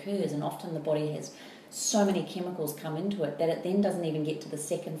change that occurs, and often the body has so many chemicals come into it that it then doesn't even get to the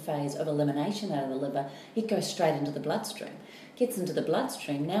second phase of elimination out of the liver. It goes straight into the bloodstream. Gets into the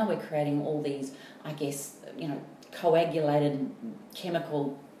bloodstream. Now we're creating all these, coagulated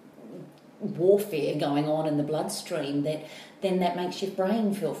chemical warfare going on in the bloodstream that makes your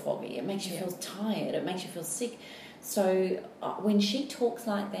brain feel foggy. It makes you feel tired. It makes you feel sick. So when she talks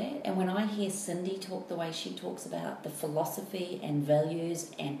like that, and when I hear Cindy talk the way she talks about the philosophy and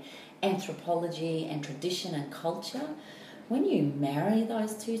values and anthropology and tradition and culture, when you marry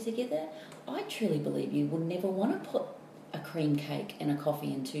those two together, I truly believe you will never want to put a cream cake and a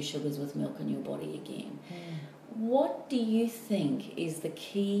coffee and 2 sugars with milk in your body again. What do you think is the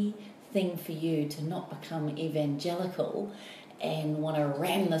key thing for you to not become evangelical and want to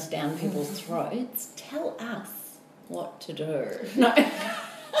ram this down people's throats. Tell us what to do. No.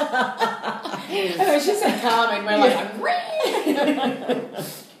 It's just so calm and we're like,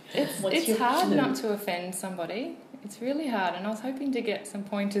 it's hard not to offend somebody. It's really hard, and I was hoping to get some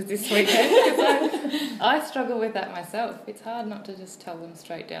pointers this weekend because I struggle with that myself. It's hard not to just tell them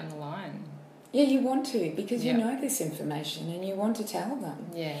straight down the line. Yeah, you want to, because you know this information and you want to tell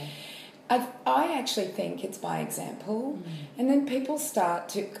them. Yeah. I actually think it's by example, and then people start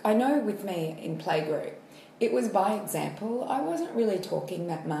to... I know with me in playgroup, it was by example. I wasn't really talking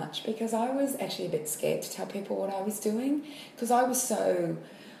that much because I was actually a bit scared to tell people what I was doing because I was so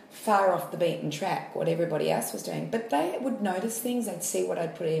far off the beaten track, what everybody else was doing. But they would notice things. They'd see what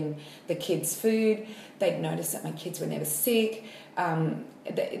I'd put in the kids' food. They'd notice that my kids were never sick.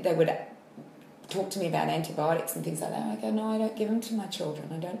 They would talk to me about antibiotics and things like that. I go, no, I don't give them to my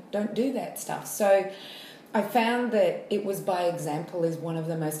children. I don't do that stuff. So I found that it was by example is one of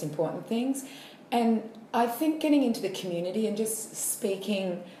the most important things. And I think getting into the community and just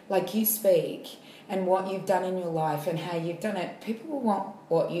speaking like you speak and what you've done in your life and how you've done it, people will want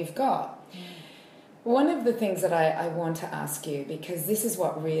what you've got. One of the things that I want to ask you, because this is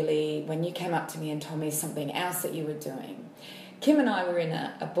what really, when you came up to me and told me something else that you were doing, Kim and I were in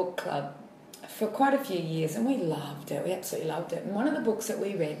a book club for quite a few years and we loved it. We absolutely loved it. And one of the books that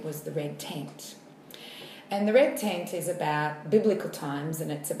we read was The Red Tent. And The Red Tent is about biblical times,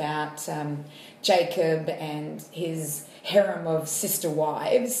 and it's about Jacob and his harem of sister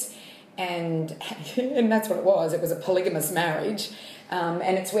wives. And that's what it was. It was a polygamous marriage.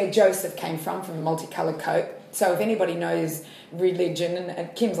 And it's where Joseph came from the multicoloured coat. So if anybody knows religion,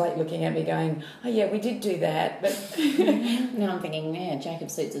 and Kim's like looking at me going, oh yeah, we did do that. But now I'm thinking, yeah, Jacob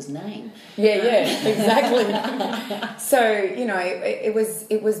suits his name. Yeah, exactly. So, you know, it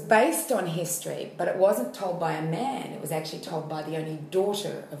was based on history, but it wasn't told by a man. It was actually told by the only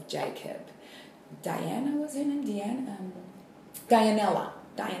daughter of Jacob. Diana was her name? Dianella.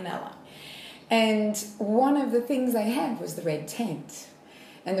 And one of the things they had was the Red Tent.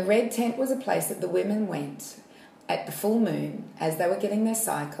 And the Red Tent was a place that the women went at the full moon as they were getting their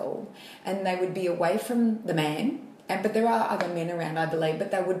cycle, and they would be away from the man. But there are other men around, I believe,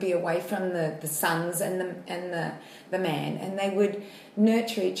 but they would be away from the sons and the man, and they would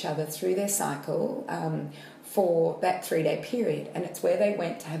nurture each other through their cycle for that 3-day period. And it's where they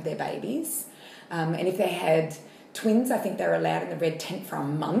went to have their babies. And if they had twins, I think they were allowed in the Red Tent for a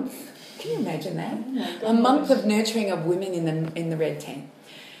month. Can you imagine that? Oh, a month of nurturing of women in the Red Tent.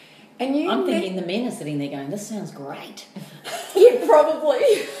 And I'm thinking the men are sitting there going, this sounds great. Yeah,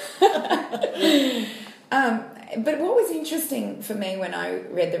 probably. But what was interesting for me when I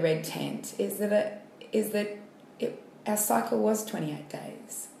read The Red Tent is that our cycle was 28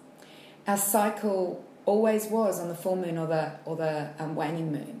 days. Our cycle always was on the full moon or the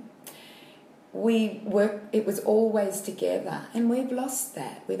waning moon. It was always together, and we've lost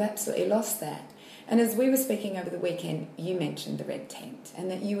that. We've absolutely lost that. And as we were speaking over the weekend, you mentioned the Red Tent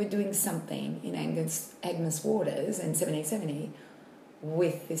and that you were doing something in Agnes Waters in 1770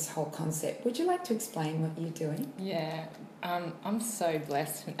 with this whole concept. Would you like to explain what you're doing? Yeah, I'm so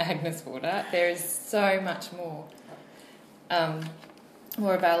blessed in Agnes Water. There is so much more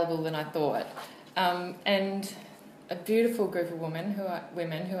available than I thought. And a beautiful group of women who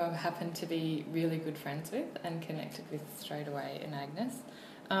I happen to be really good friends with and connected with straight away in Agnes.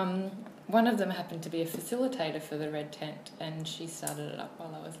 One of them happened to be a facilitator for the Red Tent, and she started it up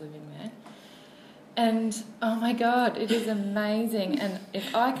while I was living there. And oh my God, it is amazing. And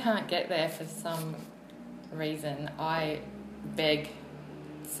if I can't get there for some reason, I beg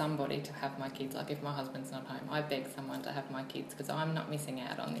somebody to have my kids. Like if my husband's not home, I beg someone to have my kids because I'm not missing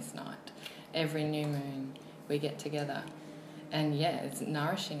out on this night. Every new moon we get together. And yeah, it's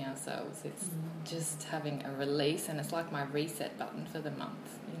nourishing ourselves. It's just having a release, and it's like my reset button for the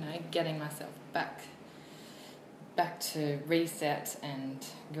month, you know, getting myself back to reset and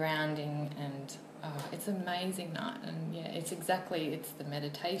grounding, and it's an amazing night. And yeah, it's the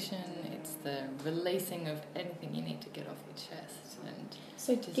meditation, it's the releasing of anything you need to get off your chest. And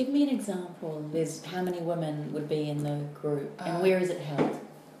so give me an example. There's how many women would be in the group, and where is it held?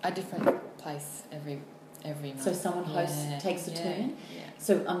 A different place every month. So someone takes a turn? Yeah.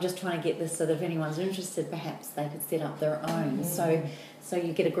 So I'm just trying to get this so that if anyone's interested, perhaps they could set up their own. So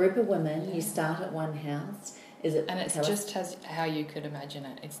you get a group of women, you start at one house. And it's just how you could imagine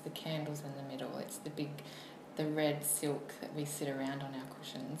it. It's the candles in the middle. It's the red silk that we sit around on our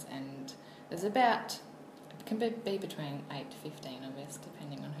cushions, and there's it can be between 8 to 15 of us,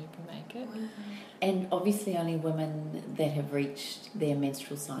 depending on who can make it. And obviously only women that have reached their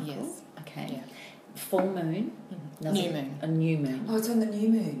menstrual cycle. Yes. Okay. Yeah. Full moon. New moon. A new moon. Oh, it's on the new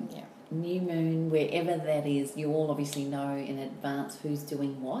moon. Yeah. New moon, wherever that is, you all obviously know in advance who's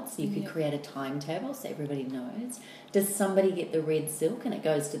doing what, so you could create a timetable so everybody knows. Does somebody get the red silk and it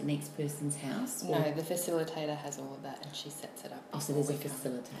goes to the next person's house? No, the facilitator has all of that and she sets it up. Oh, so there's a before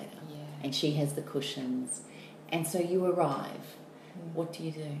we come. facilitator. Yeah. And she has the cushions. And so you arrive. What do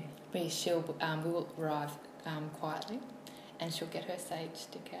you do? We will arrive quietly, and she'll get her sage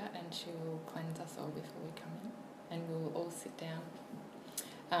stick out and she will cleanse us all before we come in, and we'll all sit down.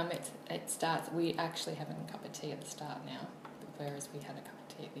 It starts. We actually have a cup of tea at the start now, whereas we had a cup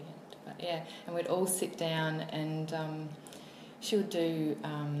of tea at the end. But yeah, and we'd all sit down, and she'll do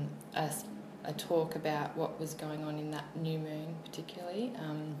a talk about what was going on in that new moon, particularly,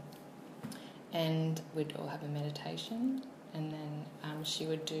 and we'd all have a meditation, and then she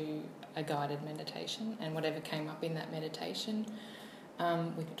would do a guided meditation, and whatever came up in that meditation,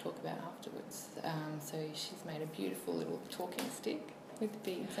 we could talk about afterwards. So she's made a beautiful little talking stick with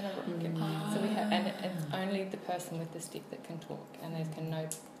beads and a rocket. So we have, and it's only the person with the stick that can talk, and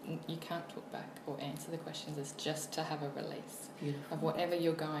you can't talk back or answer the questions. It's just to have a release of whatever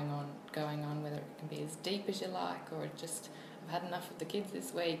you're going on, whether it can be as deep as you like, or just I've had enough of the kids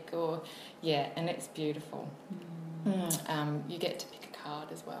this week, or and it's beautiful. You get to pick a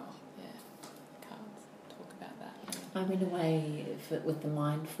card as well. Cards. Talk about that. I went away with the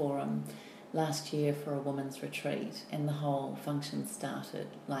Mind Forum last year for a women's retreat, and the whole function started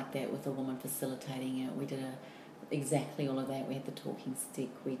like that with a woman facilitating it. We did exactly all of that. We had the talking stick,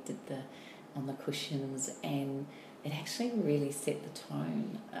 we did on the cushions, and it actually really set the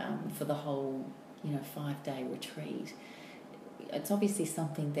tone for the whole 5-day retreat. It's obviously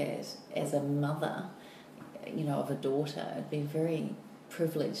something that as a mother of a daughter, it'd be very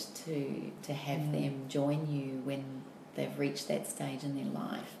privileged to have them join you when they've reached that stage in their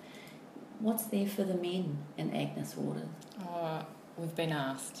life. What's there for the men in Agnes Waters? Oh, we've been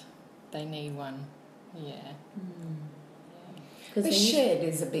asked. They need one. Yeah. The shed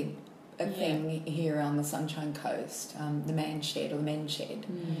is a big thing here on the Sunshine Coast, the man shed or the men's shed.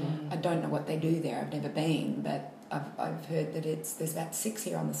 I don't know what they do there. I've never been, but I've heard that there's about 6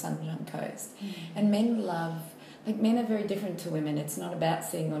 here on the Sunshine Coast. And men men are very different to women. It's not about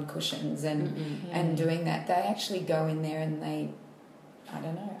sitting on cushions and doing that. They actually go in there and I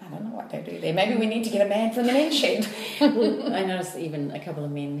don't know what they do there. Maybe we need to get a man from the men's shed. Well, I noticed even a couple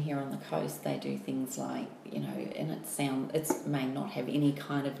of men here on the coast, they do things like, and it may not have any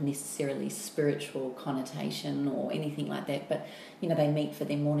kind of necessarily spiritual connotation or anything like that, but, they meet for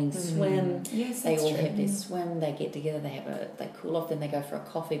their morning swim. Yes, they that's all true. have their swim, they get together, they cool off, then they go for a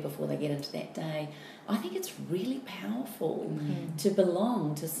coffee before they get into that day. I think it's really powerful to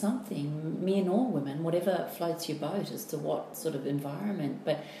belong to something, men or women, whatever floats your boat as to what sort of environment.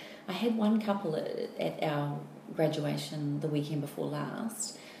 But I had one couple at our graduation the weekend before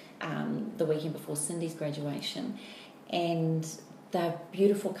last, the weekend before Cindy's graduation, and they're a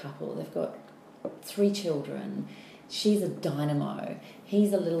beautiful couple. They've got 3 children. She's a dynamo.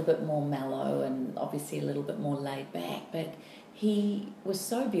 He's a little bit more mellow and obviously a little bit more laid back, but he was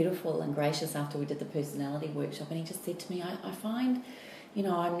so beautiful and gracious after we did the personality workshop, and he just said to me, I find,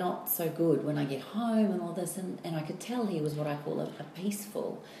 I'm not so good when I get home and all this, and I could tell he was what I call a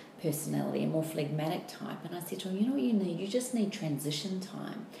peaceful personality, a more phlegmatic type. And I said to him, you know what you need? You just need transition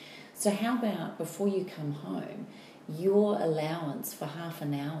time. So how about before you come home, your allowance for half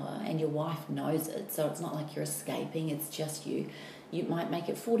an hour, and your wife knows it, so it's not like you're escaping, it's just you might make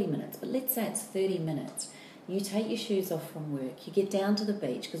it 40 minutes, but let's say it's 30 minutes. You take your shoes off from work, you get down to the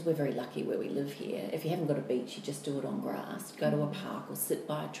beach, because we're very lucky where we live here. If you haven't got a beach, you just do it on grass. Go to a park or sit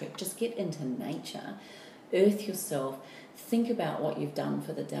by a tree. Just get into nature, earth yourself, think about what you've done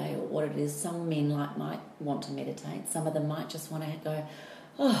for the day or what it is. Some men might want to meditate. Some of them might just want to go,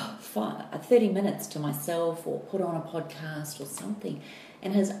 30 minutes to myself, or put on a podcast or something.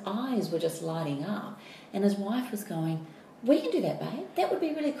 And his eyes were just lighting up. And his wife was going, we can do that, babe. That would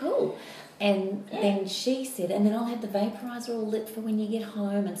be really cool. And then she said, and then I'll have the vaporizer all lit for when you get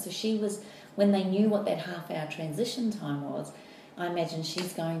home. And so she was, when they knew what that half-hour transition time was, I imagine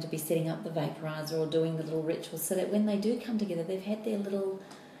she's going to be setting up the vaporizer or doing the little ritual so that when they do come together, they've had their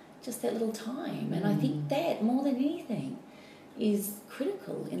that little time. And I think that, more than anything, is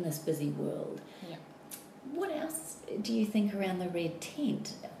critical in this busy world. Yeah. What else do you think around the red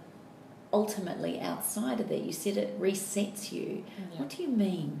tent? Ultimately, outside of that, you said it resets you. Yeah. What do you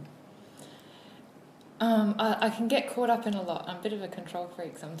mean? I can get caught up in a lot. I'm a bit of a control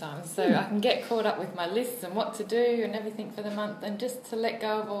freak sometimes, so I can get caught up with my lists and what to do and everything for the month, and just to let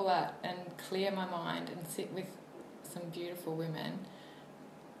go of all that and clear my mind and sit with some beautiful women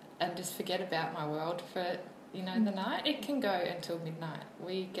and just forget about my world for, the night. It can go until midnight.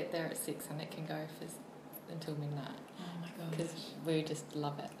 We get there at 6 and it can go until midnight. Oh my gosh. Because we just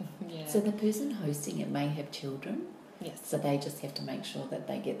love it. Yeah. So the person hosting it may have children. Yes. So they just have to make sure that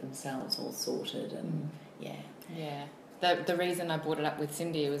they get themselves all sorted and Yeah. The reason I brought it up with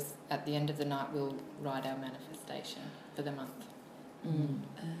Cindy was at the end of the night we'll write our manifestation for the month.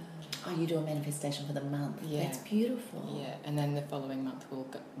 Oh, you do a manifestation for the month. Yeah. That's beautiful. Yeah, and then the following month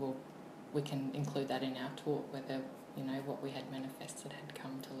we can include that in our talk, whether what we had manifested had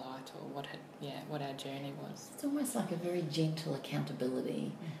come to light, or what our journey was. It's almost like a very gentle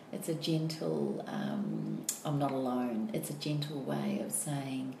accountability. It's a gentle, I'm not alone. It's a gentle way of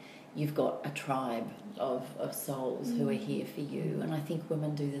saying you've got a tribe of souls who are here for you. And I think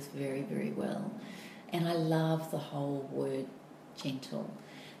women do this very, very well. And I love the whole word gentle,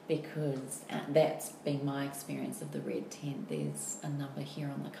 because that's been my experience of the Red Tent. There's a number here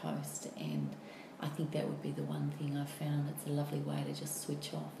on the coast, and I think that would be the one thing I've found. It's a lovely way to just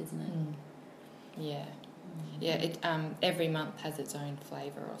switch off, isn't it? Yeah. Yeah, it every month has its own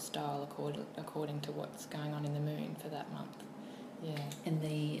flavour or style according to what's going on in the moon for that month. Yeah. And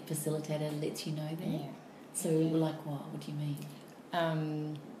the facilitator lets you know that? Yeah. So like what? What do you mean?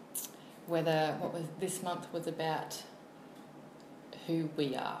 This month was about who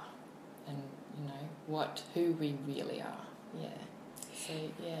we are and, who we really are. Yeah. So,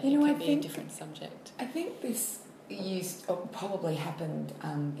 yeah, it could be a different subject. I think this probably happened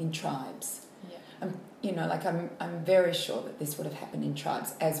in tribes. Yeah. I'm very sure that this would have happened in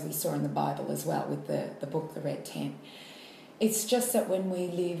tribes, as we saw in the Bible as well with the book, The Red Tent. It's just that when we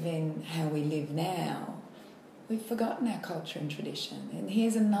live in how we live now, we've forgotten our culture and tradition. And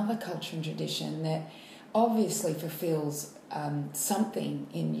here's another culture and tradition that obviously fulfills something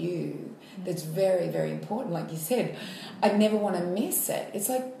in you that's very, very important. Like you said, I never want to miss it. It's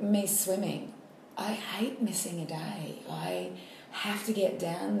like me swimming. I hate missing a day. I have to get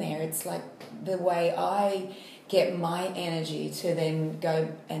down there. It's like the way I get my energy to then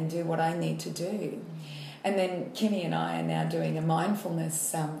go and do what I need to do. And then Kimmy and I are now doing a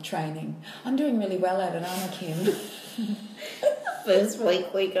mindfulness training. I'm doing really well at it, aren't I, Kim? First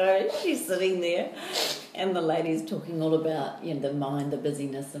week we go, she's sitting there, and the lady's talking all about the mind, the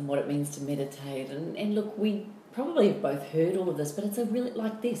busyness, and what it means to meditate. And look, we probably have both heard all of this, but it's a really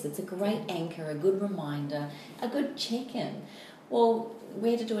like this. It's a great anchor, a good reminder, a good check-in. Well, we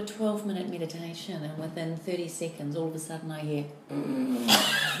had to do a 12-minute meditation, and within 30 seconds, all of a sudden I hear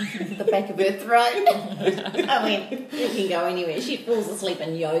the back of her throat. I went, you can go anywhere. She falls asleep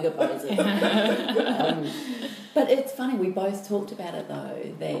in yoga poses. But it's funny, we both talked about it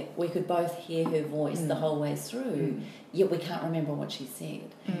though, that we could both hear her voice the whole way through, yet we can't remember what she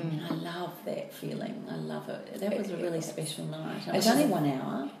said. And I love that feeling. I love it. That was a really special night. It was only 1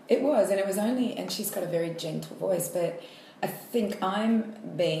 hour. It was, and it was only, and she's got a very gentle voice, but I think I'm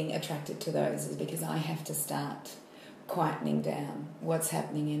being attracted to those is because I have to start quietening down what's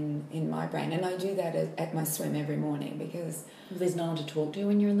happening in my brain. And I do that at my swim every morning because... There's no one to talk to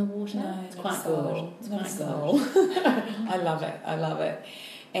when you're in the water. No, it's quite good. It's quite good. I love it.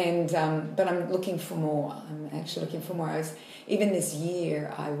 And but I'm looking for more. I'm actually looking for more. Even this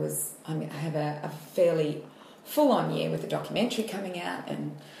year, I have a fairly full-on year with a documentary coming out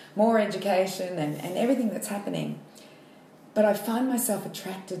and more education and everything that's happening. But I find myself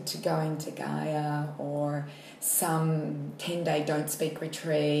attracted to going to Gaia or some 10-day don't speak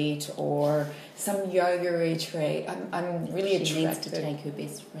retreat or some yoga retreat. I'm really attracted. She needs to take her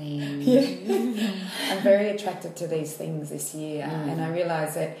best friend. Yeah. I'm very attracted to these things this year, and I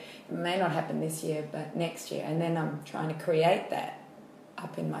realise that it may not happen this year, but next year. And then I'm trying to create that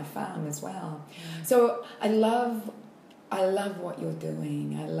up in my farm as well. So I love what you're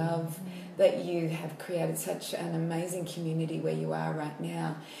doing. I love that you have created such an amazing community where you are right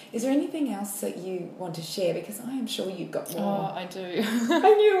now. Is there anything else that you want to share? Because I am sure you've got more. Oh, I do.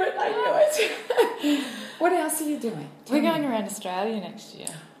 I knew it. What else are you doing? We're going around Australia next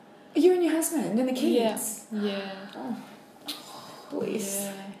year. You and your husband and the kids? Yeah. Oh, boys.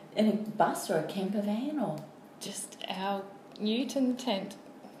 Yeah. In a bus or a camper van or? Just our ute and the tent.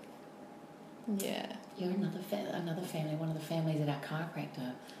 Yeah. You're another family, one of the families at our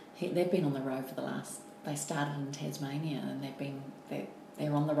chiropractor. They've been on the road they started in Tasmania and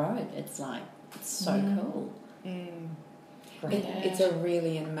they're on the road. It's so cool. It's a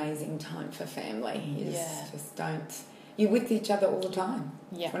really amazing time for family. You just don't You're with each other all the time.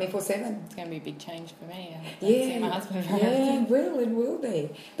 Yeah. 24/7. It's going to be a big change for me. I don't see my husband very Yeah, often. it will be.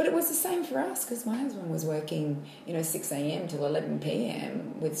 But it was the same for us because my husband was working, 6 a.m. till 11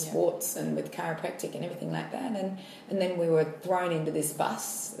 p.m. with sports and with chiropractic and everything like that. And then we were thrown into this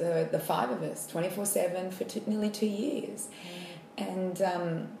bus, the five of us, 24/7 for nearly 2 years. And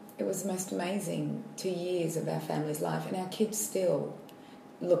it was the most amazing 2 years of our family's life. And our kids still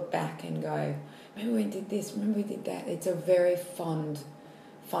look back and go, remember we did this, remember we did that. It's a very fun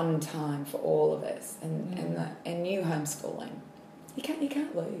time for all of us, and new homeschooling. You can't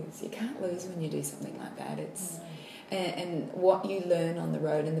lose. You can't lose when you do something like that. It's and what you learn on the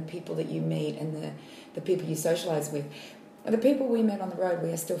road, and the people that you meet, and the people you socialise with. The people we met on the road, we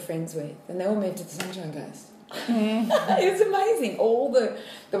are still friends with, and they all moved to the Sunshine Coast. It's amazing. All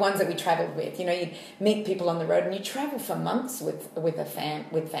the ones that we travelled with. You meet people on the road, and you travel for months with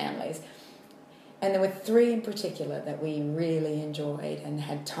families. And there were 3 in particular that we really enjoyed and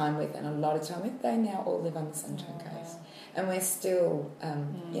had time with, and a lot of time with. They now all live on the Sunshine Coast, and we're still,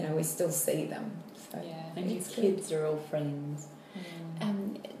 we still see them. So and your kids are all friends.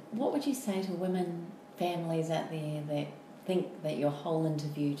 What would you say to women, families out there that think that your whole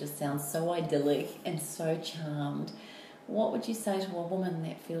interview just sounds so idyllic and so charmed? What would you say to a woman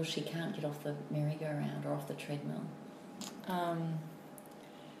that feels she can't get off the merry-go-round or off the treadmill?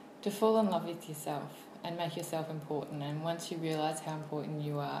 To fall in love with yourself and make yourself important, and once you realise how important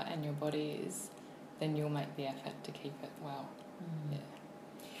you are and your body is, then you'll make the effort to keep it well.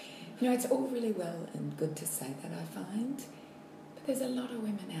 It's all really well and good to say that, I find, but there's a lot of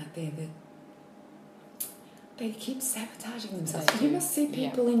women out there that they keep sabotaging themselves. You must see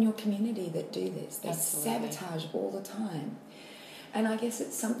people in your community that do this. They sabotage all the time. And I guess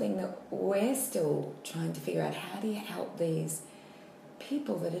it's something that we're still trying to figure out. How do you help these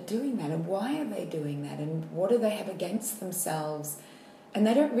people that are doing that, and why are they doing that, and what do they have against themselves? And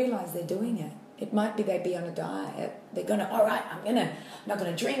they don't realise they're doing it. It might be they'd be on a diet. They're going to, all right, I'm not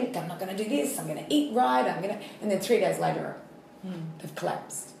going to drink, I'm not going to do this, I'm going to eat right, and then 3 days later they've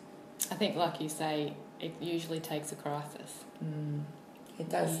collapsed. I think, like you say, it usually takes a crisis. It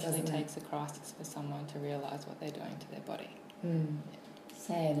does, doesn't it? It usually takes a crisis for someone to realise what they're doing to their body.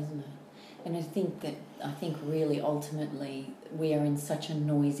 Sad, isn't it? And I think really ultimately we are in such a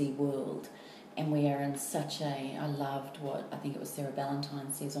noisy world, and we are in such a, I loved what I think it was Sarah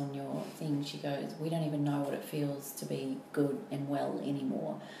Ballantyne says on your thing. She goes, we don't even know what it feels to be good and well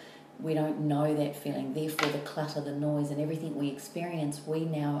anymore. We don't know that feeling. Therefore the clutter, the noise and everything we experience, we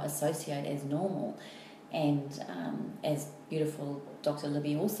now associate as normal. And as beautiful Dr.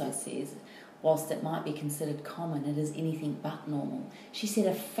 Libby also says, whilst it might be considered common, it is anything but normal. She said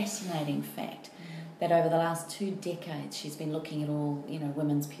a fascinating fact that over the last 2 decades she's been looking at all,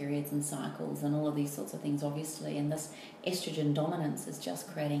 women's periods and cycles and all of these sorts of things, obviously, and this estrogen dominance is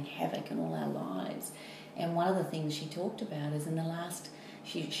just creating havoc in all our lives. And one of the things she talked about is in the last,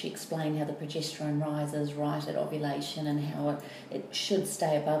 she explained how the progesterone rises right at ovulation and how it should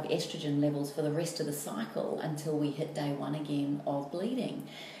stay above estrogen levels for the rest of the cycle until we hit day 1 again of bleeding.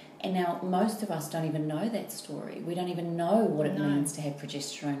 And now most of us don't even know that story. We don't even know what it means to have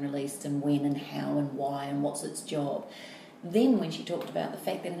progesterone released and when and how and why and what's its job. Then when she talked about the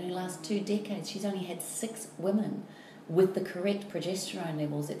fact that in her last 2 decades she's only had 6 women with the correct progesterone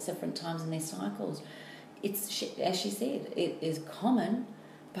levels at different times in their cycles, it's, as she said, it is common,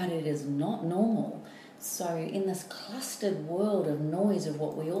 but it is not normal. So in this clustered world of noise of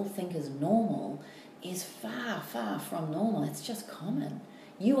what we all think is normal is far, far from normal. It's just common.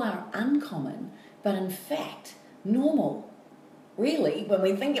 You are uncommon, but in fact, normal. Really, when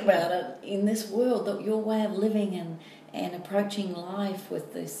we think about it, in this world, that your way of living and approaching life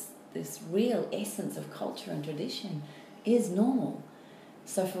with this real essence of culture and tradition is normal.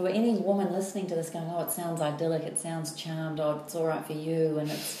 So for any woman listening to this going, oh, it sounds idyllic, it sounds charmed, oh, it's all right for you,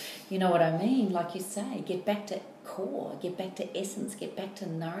 and it's, you know what I mean? Like you say, get back to core, get back to essence, get back to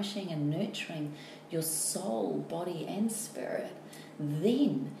nourishing and nurturing your soul, body and spirit.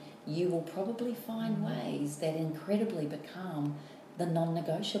 Then you will probably find ways that incredibly become the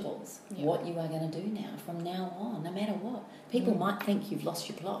non-negotiables, what you are going to do now, from now on, no matter what. People might think you've lost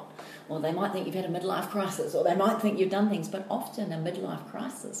your plot, or they might think you've had a midlife crisis, or they might think you've done things, but often a midlife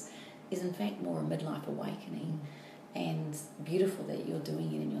crisis is in fact more a midlife awakening. And beautiful that you're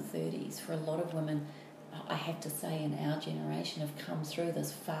doing it in your 30s. For a lot of women, I have to say, in our generation have come through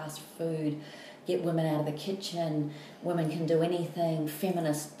this fast food, get women out of the kitchen, women can do anything,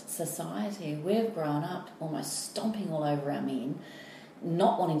 feminist society. We've grown up almost stomping all over our men,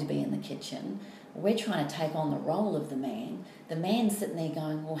 not wanting to be in the kitchen. We're trying to take on the role of the man. The man's sitting there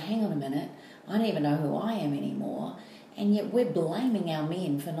going, well, hang on a minute, I don't even know who I am anymore. And yet we're blaming our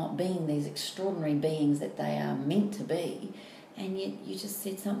men for not being these extraordinary beings that they are meant to be. And yet you just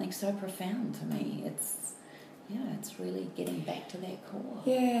said something so profound to me. It's really getting back to that core.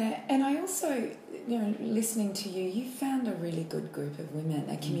 Yeah, and I also, listening to you, you found a really good group of women,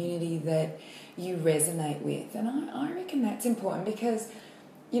 a community that you resonate with. And I reckon that's important because,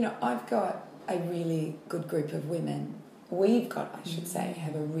 I've got a really good group of women. We've got, I should say,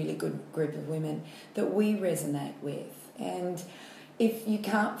 have a really good group of women that we resonate with. And if you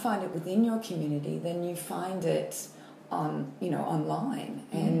can't find it within your community, then you find it online.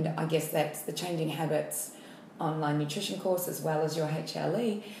 And I guess that's the Changing Habits online nutrition course as well as your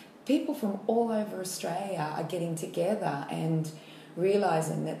HLE. People from all over Australia are getting together and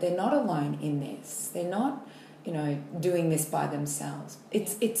realising that they're not alone in this. They're not, doing this by themselves.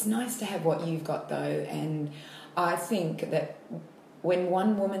 It's nice to have what you've got though, and I think that when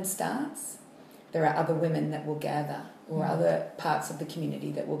one woman starts, there are other women that will gather, or other parts of the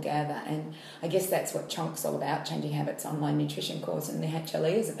community that will gather. And I guess that's what Chonk's all about, Changing Habits online nutrition course, and the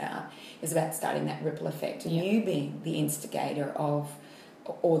HLE is about starting that ripple effect, and you being the instigator of,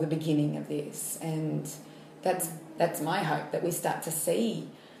 or the beginning of this. And that's my hope, that we start to see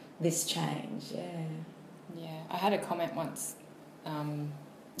this change. Yeah, I had a comment once,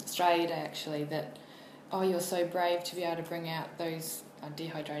 Australia Day actually, that, oh, you're so brave to be able to bring out those, I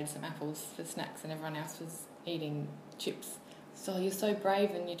dehydrated some apples for snacks and everyone else was eating chips. So you're so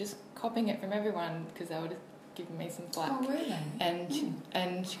brave and you're just copying it from everyone, because they were just giving me some flack. Oh, really?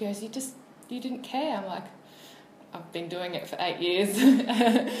 And she goes, you didn't care. I'm like, I've been doing it for 8 years.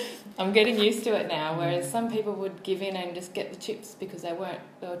 I'm getting used to it now. Whereas some people would give in and just get the chips because they were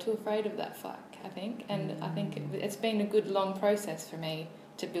too afraid of that flack, I think. And I think it's been a good long process for me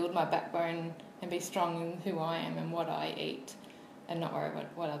to build my backbone and be strong in who I am and what I eat, and not worry about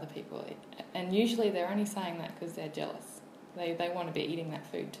what other people eat. And usually they're only saying that because they're jealous. They want to be eating that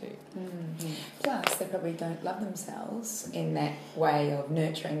food too. Plus, they probably don't love themselves in that way of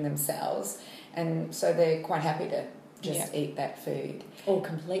nurturing themselves, and so they're quite happy to just eat that food. Or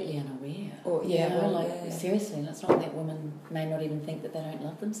completely unaware. Or, Seriously, it's not that women may not even think that they don't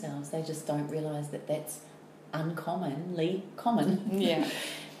love themselves. They just don't realise that that's uncommonly common. Yeah.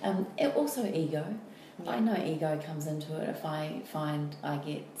 Also ego. I know ego comes into it. If I find I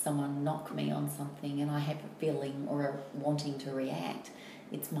get someone knock me on something and I have a feeling or a wanting to react,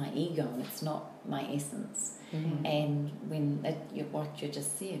 it's my ego, it's not my essence. And when what you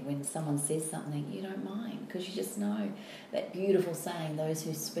just said, when someone says something, you don't mind, because you just know that beautiful saying, those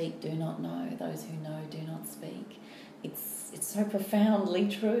who speak do not know, those who know do not speak. It's so profoundly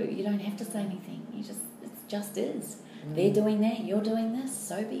true. You don't have to say anything. It just is. They're doing that, you're doing this,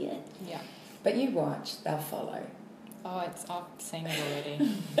 so be it. Yeah. But you watch, they'll follow. Oh, I've seen it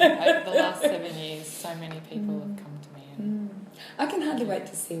already. Over the last 7 years, so many people have come to me. And I can hardly wait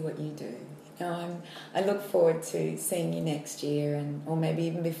to see what you do. I look forward to seeing you next year, or maybe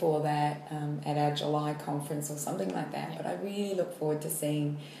even before that, at our July conference or something like that. But I really look forward to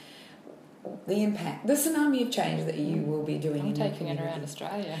seeing the impact, the tsunami of change that you will be doing. I'm taking it around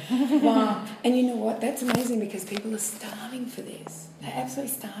Australia. Wow. And you know what? That's amazing, because people are starving for this. They're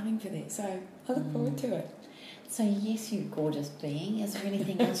absolutely starving for this. So I look forward to it. So yes, you gorgeous being. Is there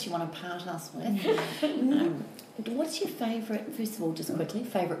anything else you want to part us with? What's your favourite, first of all, just quickly,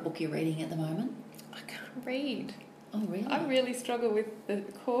 favourite book you're reading at the moment? I can't read. Oh, really? I really struggle with the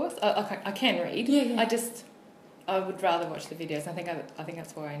course. I can read. Yeah. I would rather watch the videos. I think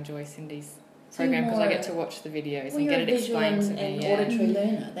that's why I enjoy Cindy's program, because I get to watch the videos and get it explained to me. You're a visual and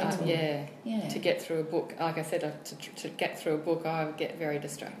auditory learner. That's yeah. To get through a book, like I said, to get through a book, I get very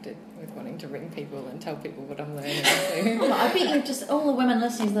distracted with wanting to ring people and tell people what I'm learning. Well, I bet you just all the women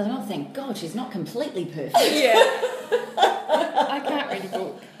listening, they're not thinking, God, she's not completely perfect. Yeah. I can't read a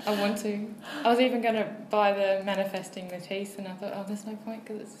book. I want to. I was even going to buy the Manifesting Matisse, and I thought, oh, there's no point,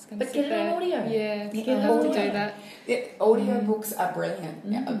 because it's just going to sit there. But get it on audio. Yeah, I'll have to do that. Audio books are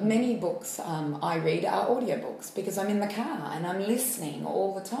brilliant. Many books I read are audio books, because I'm in the car and I'm listening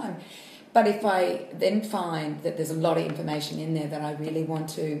all the time. But if I then find that there's a lot of information in there that I really want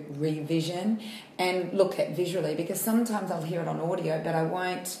to revision and look at visually, because sometimes I'll hear it on audio, but I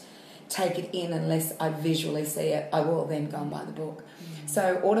won't take it in unless I visually see it, I will then go and buy the book.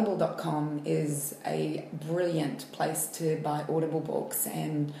 So audible.com is a brilliant place to buy Audible books,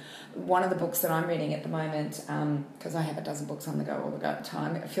 and one of the books that I'm reading at the moment, because I have a dozen books on the go all the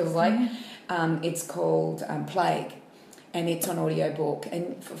time, it feels like, it's called Plague, and it's on audiobook,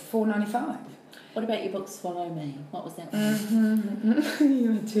 and for $4.95. What about your book, Swallow Me? What was that one?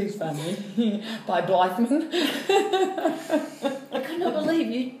 You're too funny. By Blythman. I could not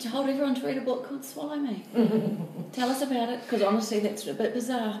believe you told everyone to read a book called Swallow Me. Tell us about it, because honestly that's a bit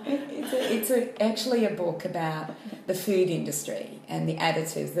bizarre. It's actually a book about the food industry and the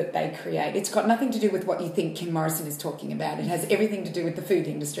additives that they create. It's got nothing to do with what you think Kim Morrison is talking about. It has everything to do with the food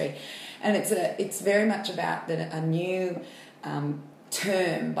industry. And it's very much about a new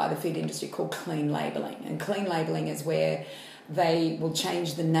term by the food industry called clean labelling. And clean labelling is where they will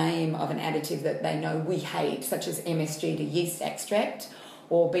change the name of an additive that they know we hate, such as MSG to yeast extract,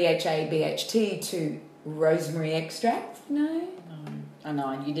 or BHA, BHT to rosemary extract. No? I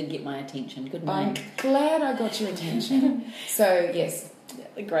know, you did get my attention. Good I'm morning. glad I got your attention. So, yes.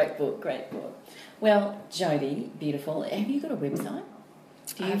 A great book, great book. Well, Jodie, beautiful. Have you got a website?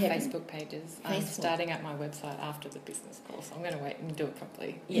 Do you have Facebook pages? I'm starting up my website after the business course. I'm going to wait and do it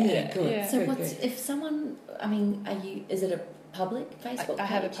properly. Yeah, good. Yeah. So if someone, is it a public Facebook page? I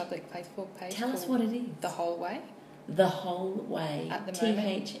have a public Facebook page. Tell us what it is. The Whole Way. The Whole Way. At the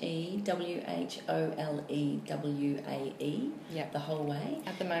moment. THEWHOLEWAE. Yep. The Whole Way.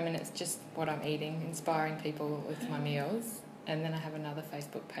 At the moment, it's just what I'm eating, inspiring people with my meals. And then I have another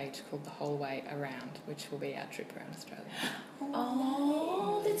Facebook page called The Whole Way Around, which will be our trip around Australia.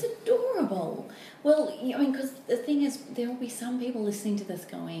 Oh, that's adorable. Well, because the thing is, there will be some people listening to this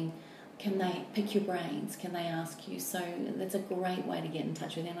going, can they pick your brains? Can they ask you? So that's a great way to get in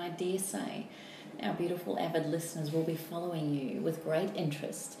touch with you. And I dare say our beautiful avid listeners will be following you with great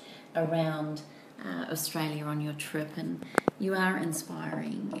interest around Australia on your trip. And you are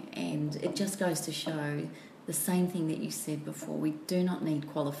inspiring, and it just goes to show the same thing that you said before. We do not need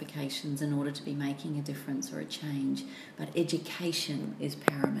qualifications in order to be making a difference or a change, but education is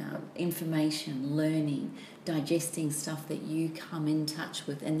paramount. Information, learning, digesting stuff that you come in touch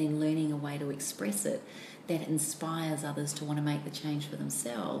with, and then learning a way to express it that inspires others to want to make the change for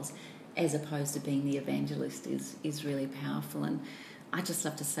themselves, as opposed to being the evangelist, is really powerful. And I just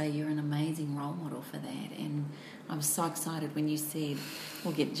love to say you're an amazing role model for that. And I was so excited when you said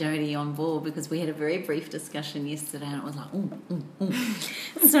we'll get Jodie on board, because we had a very brief discussion yesterday and it was like,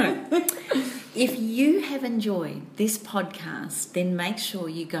 So if you have enjoyed this podcast, then make sure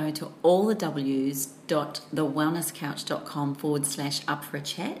you go to allthews.thewellnesscouch.com/up for a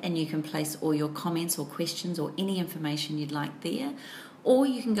chat, and you can place all your comments or questions or any information you'd like there. Or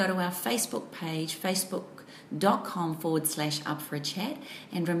you can go to our Facebook page, facebook.com/up for a chat,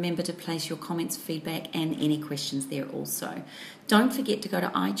 and remember to place your comments, feedback and any questions there also. Don't forget to go to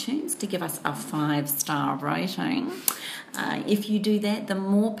iTunes to give us a 5-star rating. If you do that, the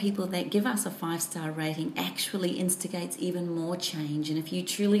more people that give us a 5-star rating actually instigates even more change. And if you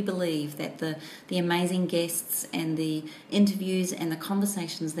truly believe that the amazing guests and the interviews and the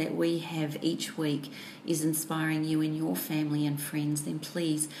conversations that we have each week is inspiring you and your family and friends, then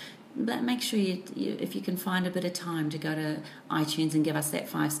please make sure you, if you can find a bit of time to go to iTunes and give us that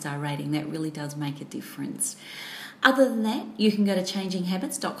 5-star rating. That really does make a difference. Other than that, you can go to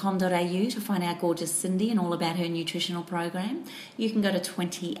changinghabits.com.au to find our gorgeous Cindy and all about her nutritional program. You can go to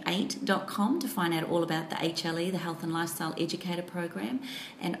 28.com to find out all about the HLE, the Health and Lifestyle Educator program.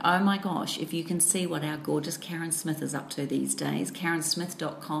 And oh my gosh, if you can see what our gorgeous Karen Smith is up to these days,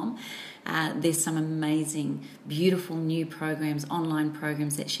 karensmith.com. There's some amazing, beautiful new programs, online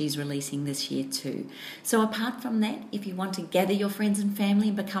programs that she's releasing this year too. So apart from that, if you want to gather your friends and family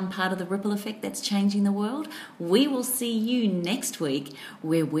and become part of the ripple effect that's changing the world, we will see you next week,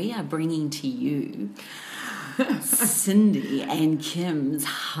 where we are bringing to you Cindy and Kim's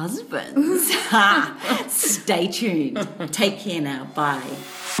husbands. Stay tuned. Take care now. Bye.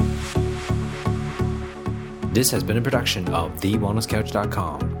 This has been a production of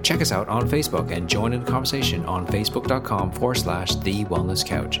TheWellnessCouch.com. Check us out on Facebook and join in the conversation on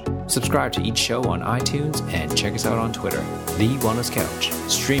Facebook.com/TheWellnessCouch. Subscribe to each show on iTunes and check us out on Twitter. The Wellness Couch,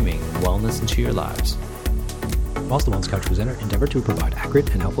 streaming wellness into your lives. Whilst the Wellness Couch presenter endeavor to provide accurate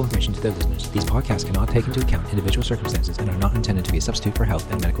and helpful information to their listeners, these podcasts cannot take into account individual circumstances and are not intended to be a substitute for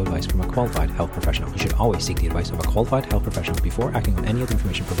health and medical advice from a qualified health professional. You should always seek the advice of a qualified health professional before acting on any of the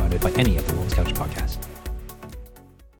information provided by any of the Wellness Couch podcasts.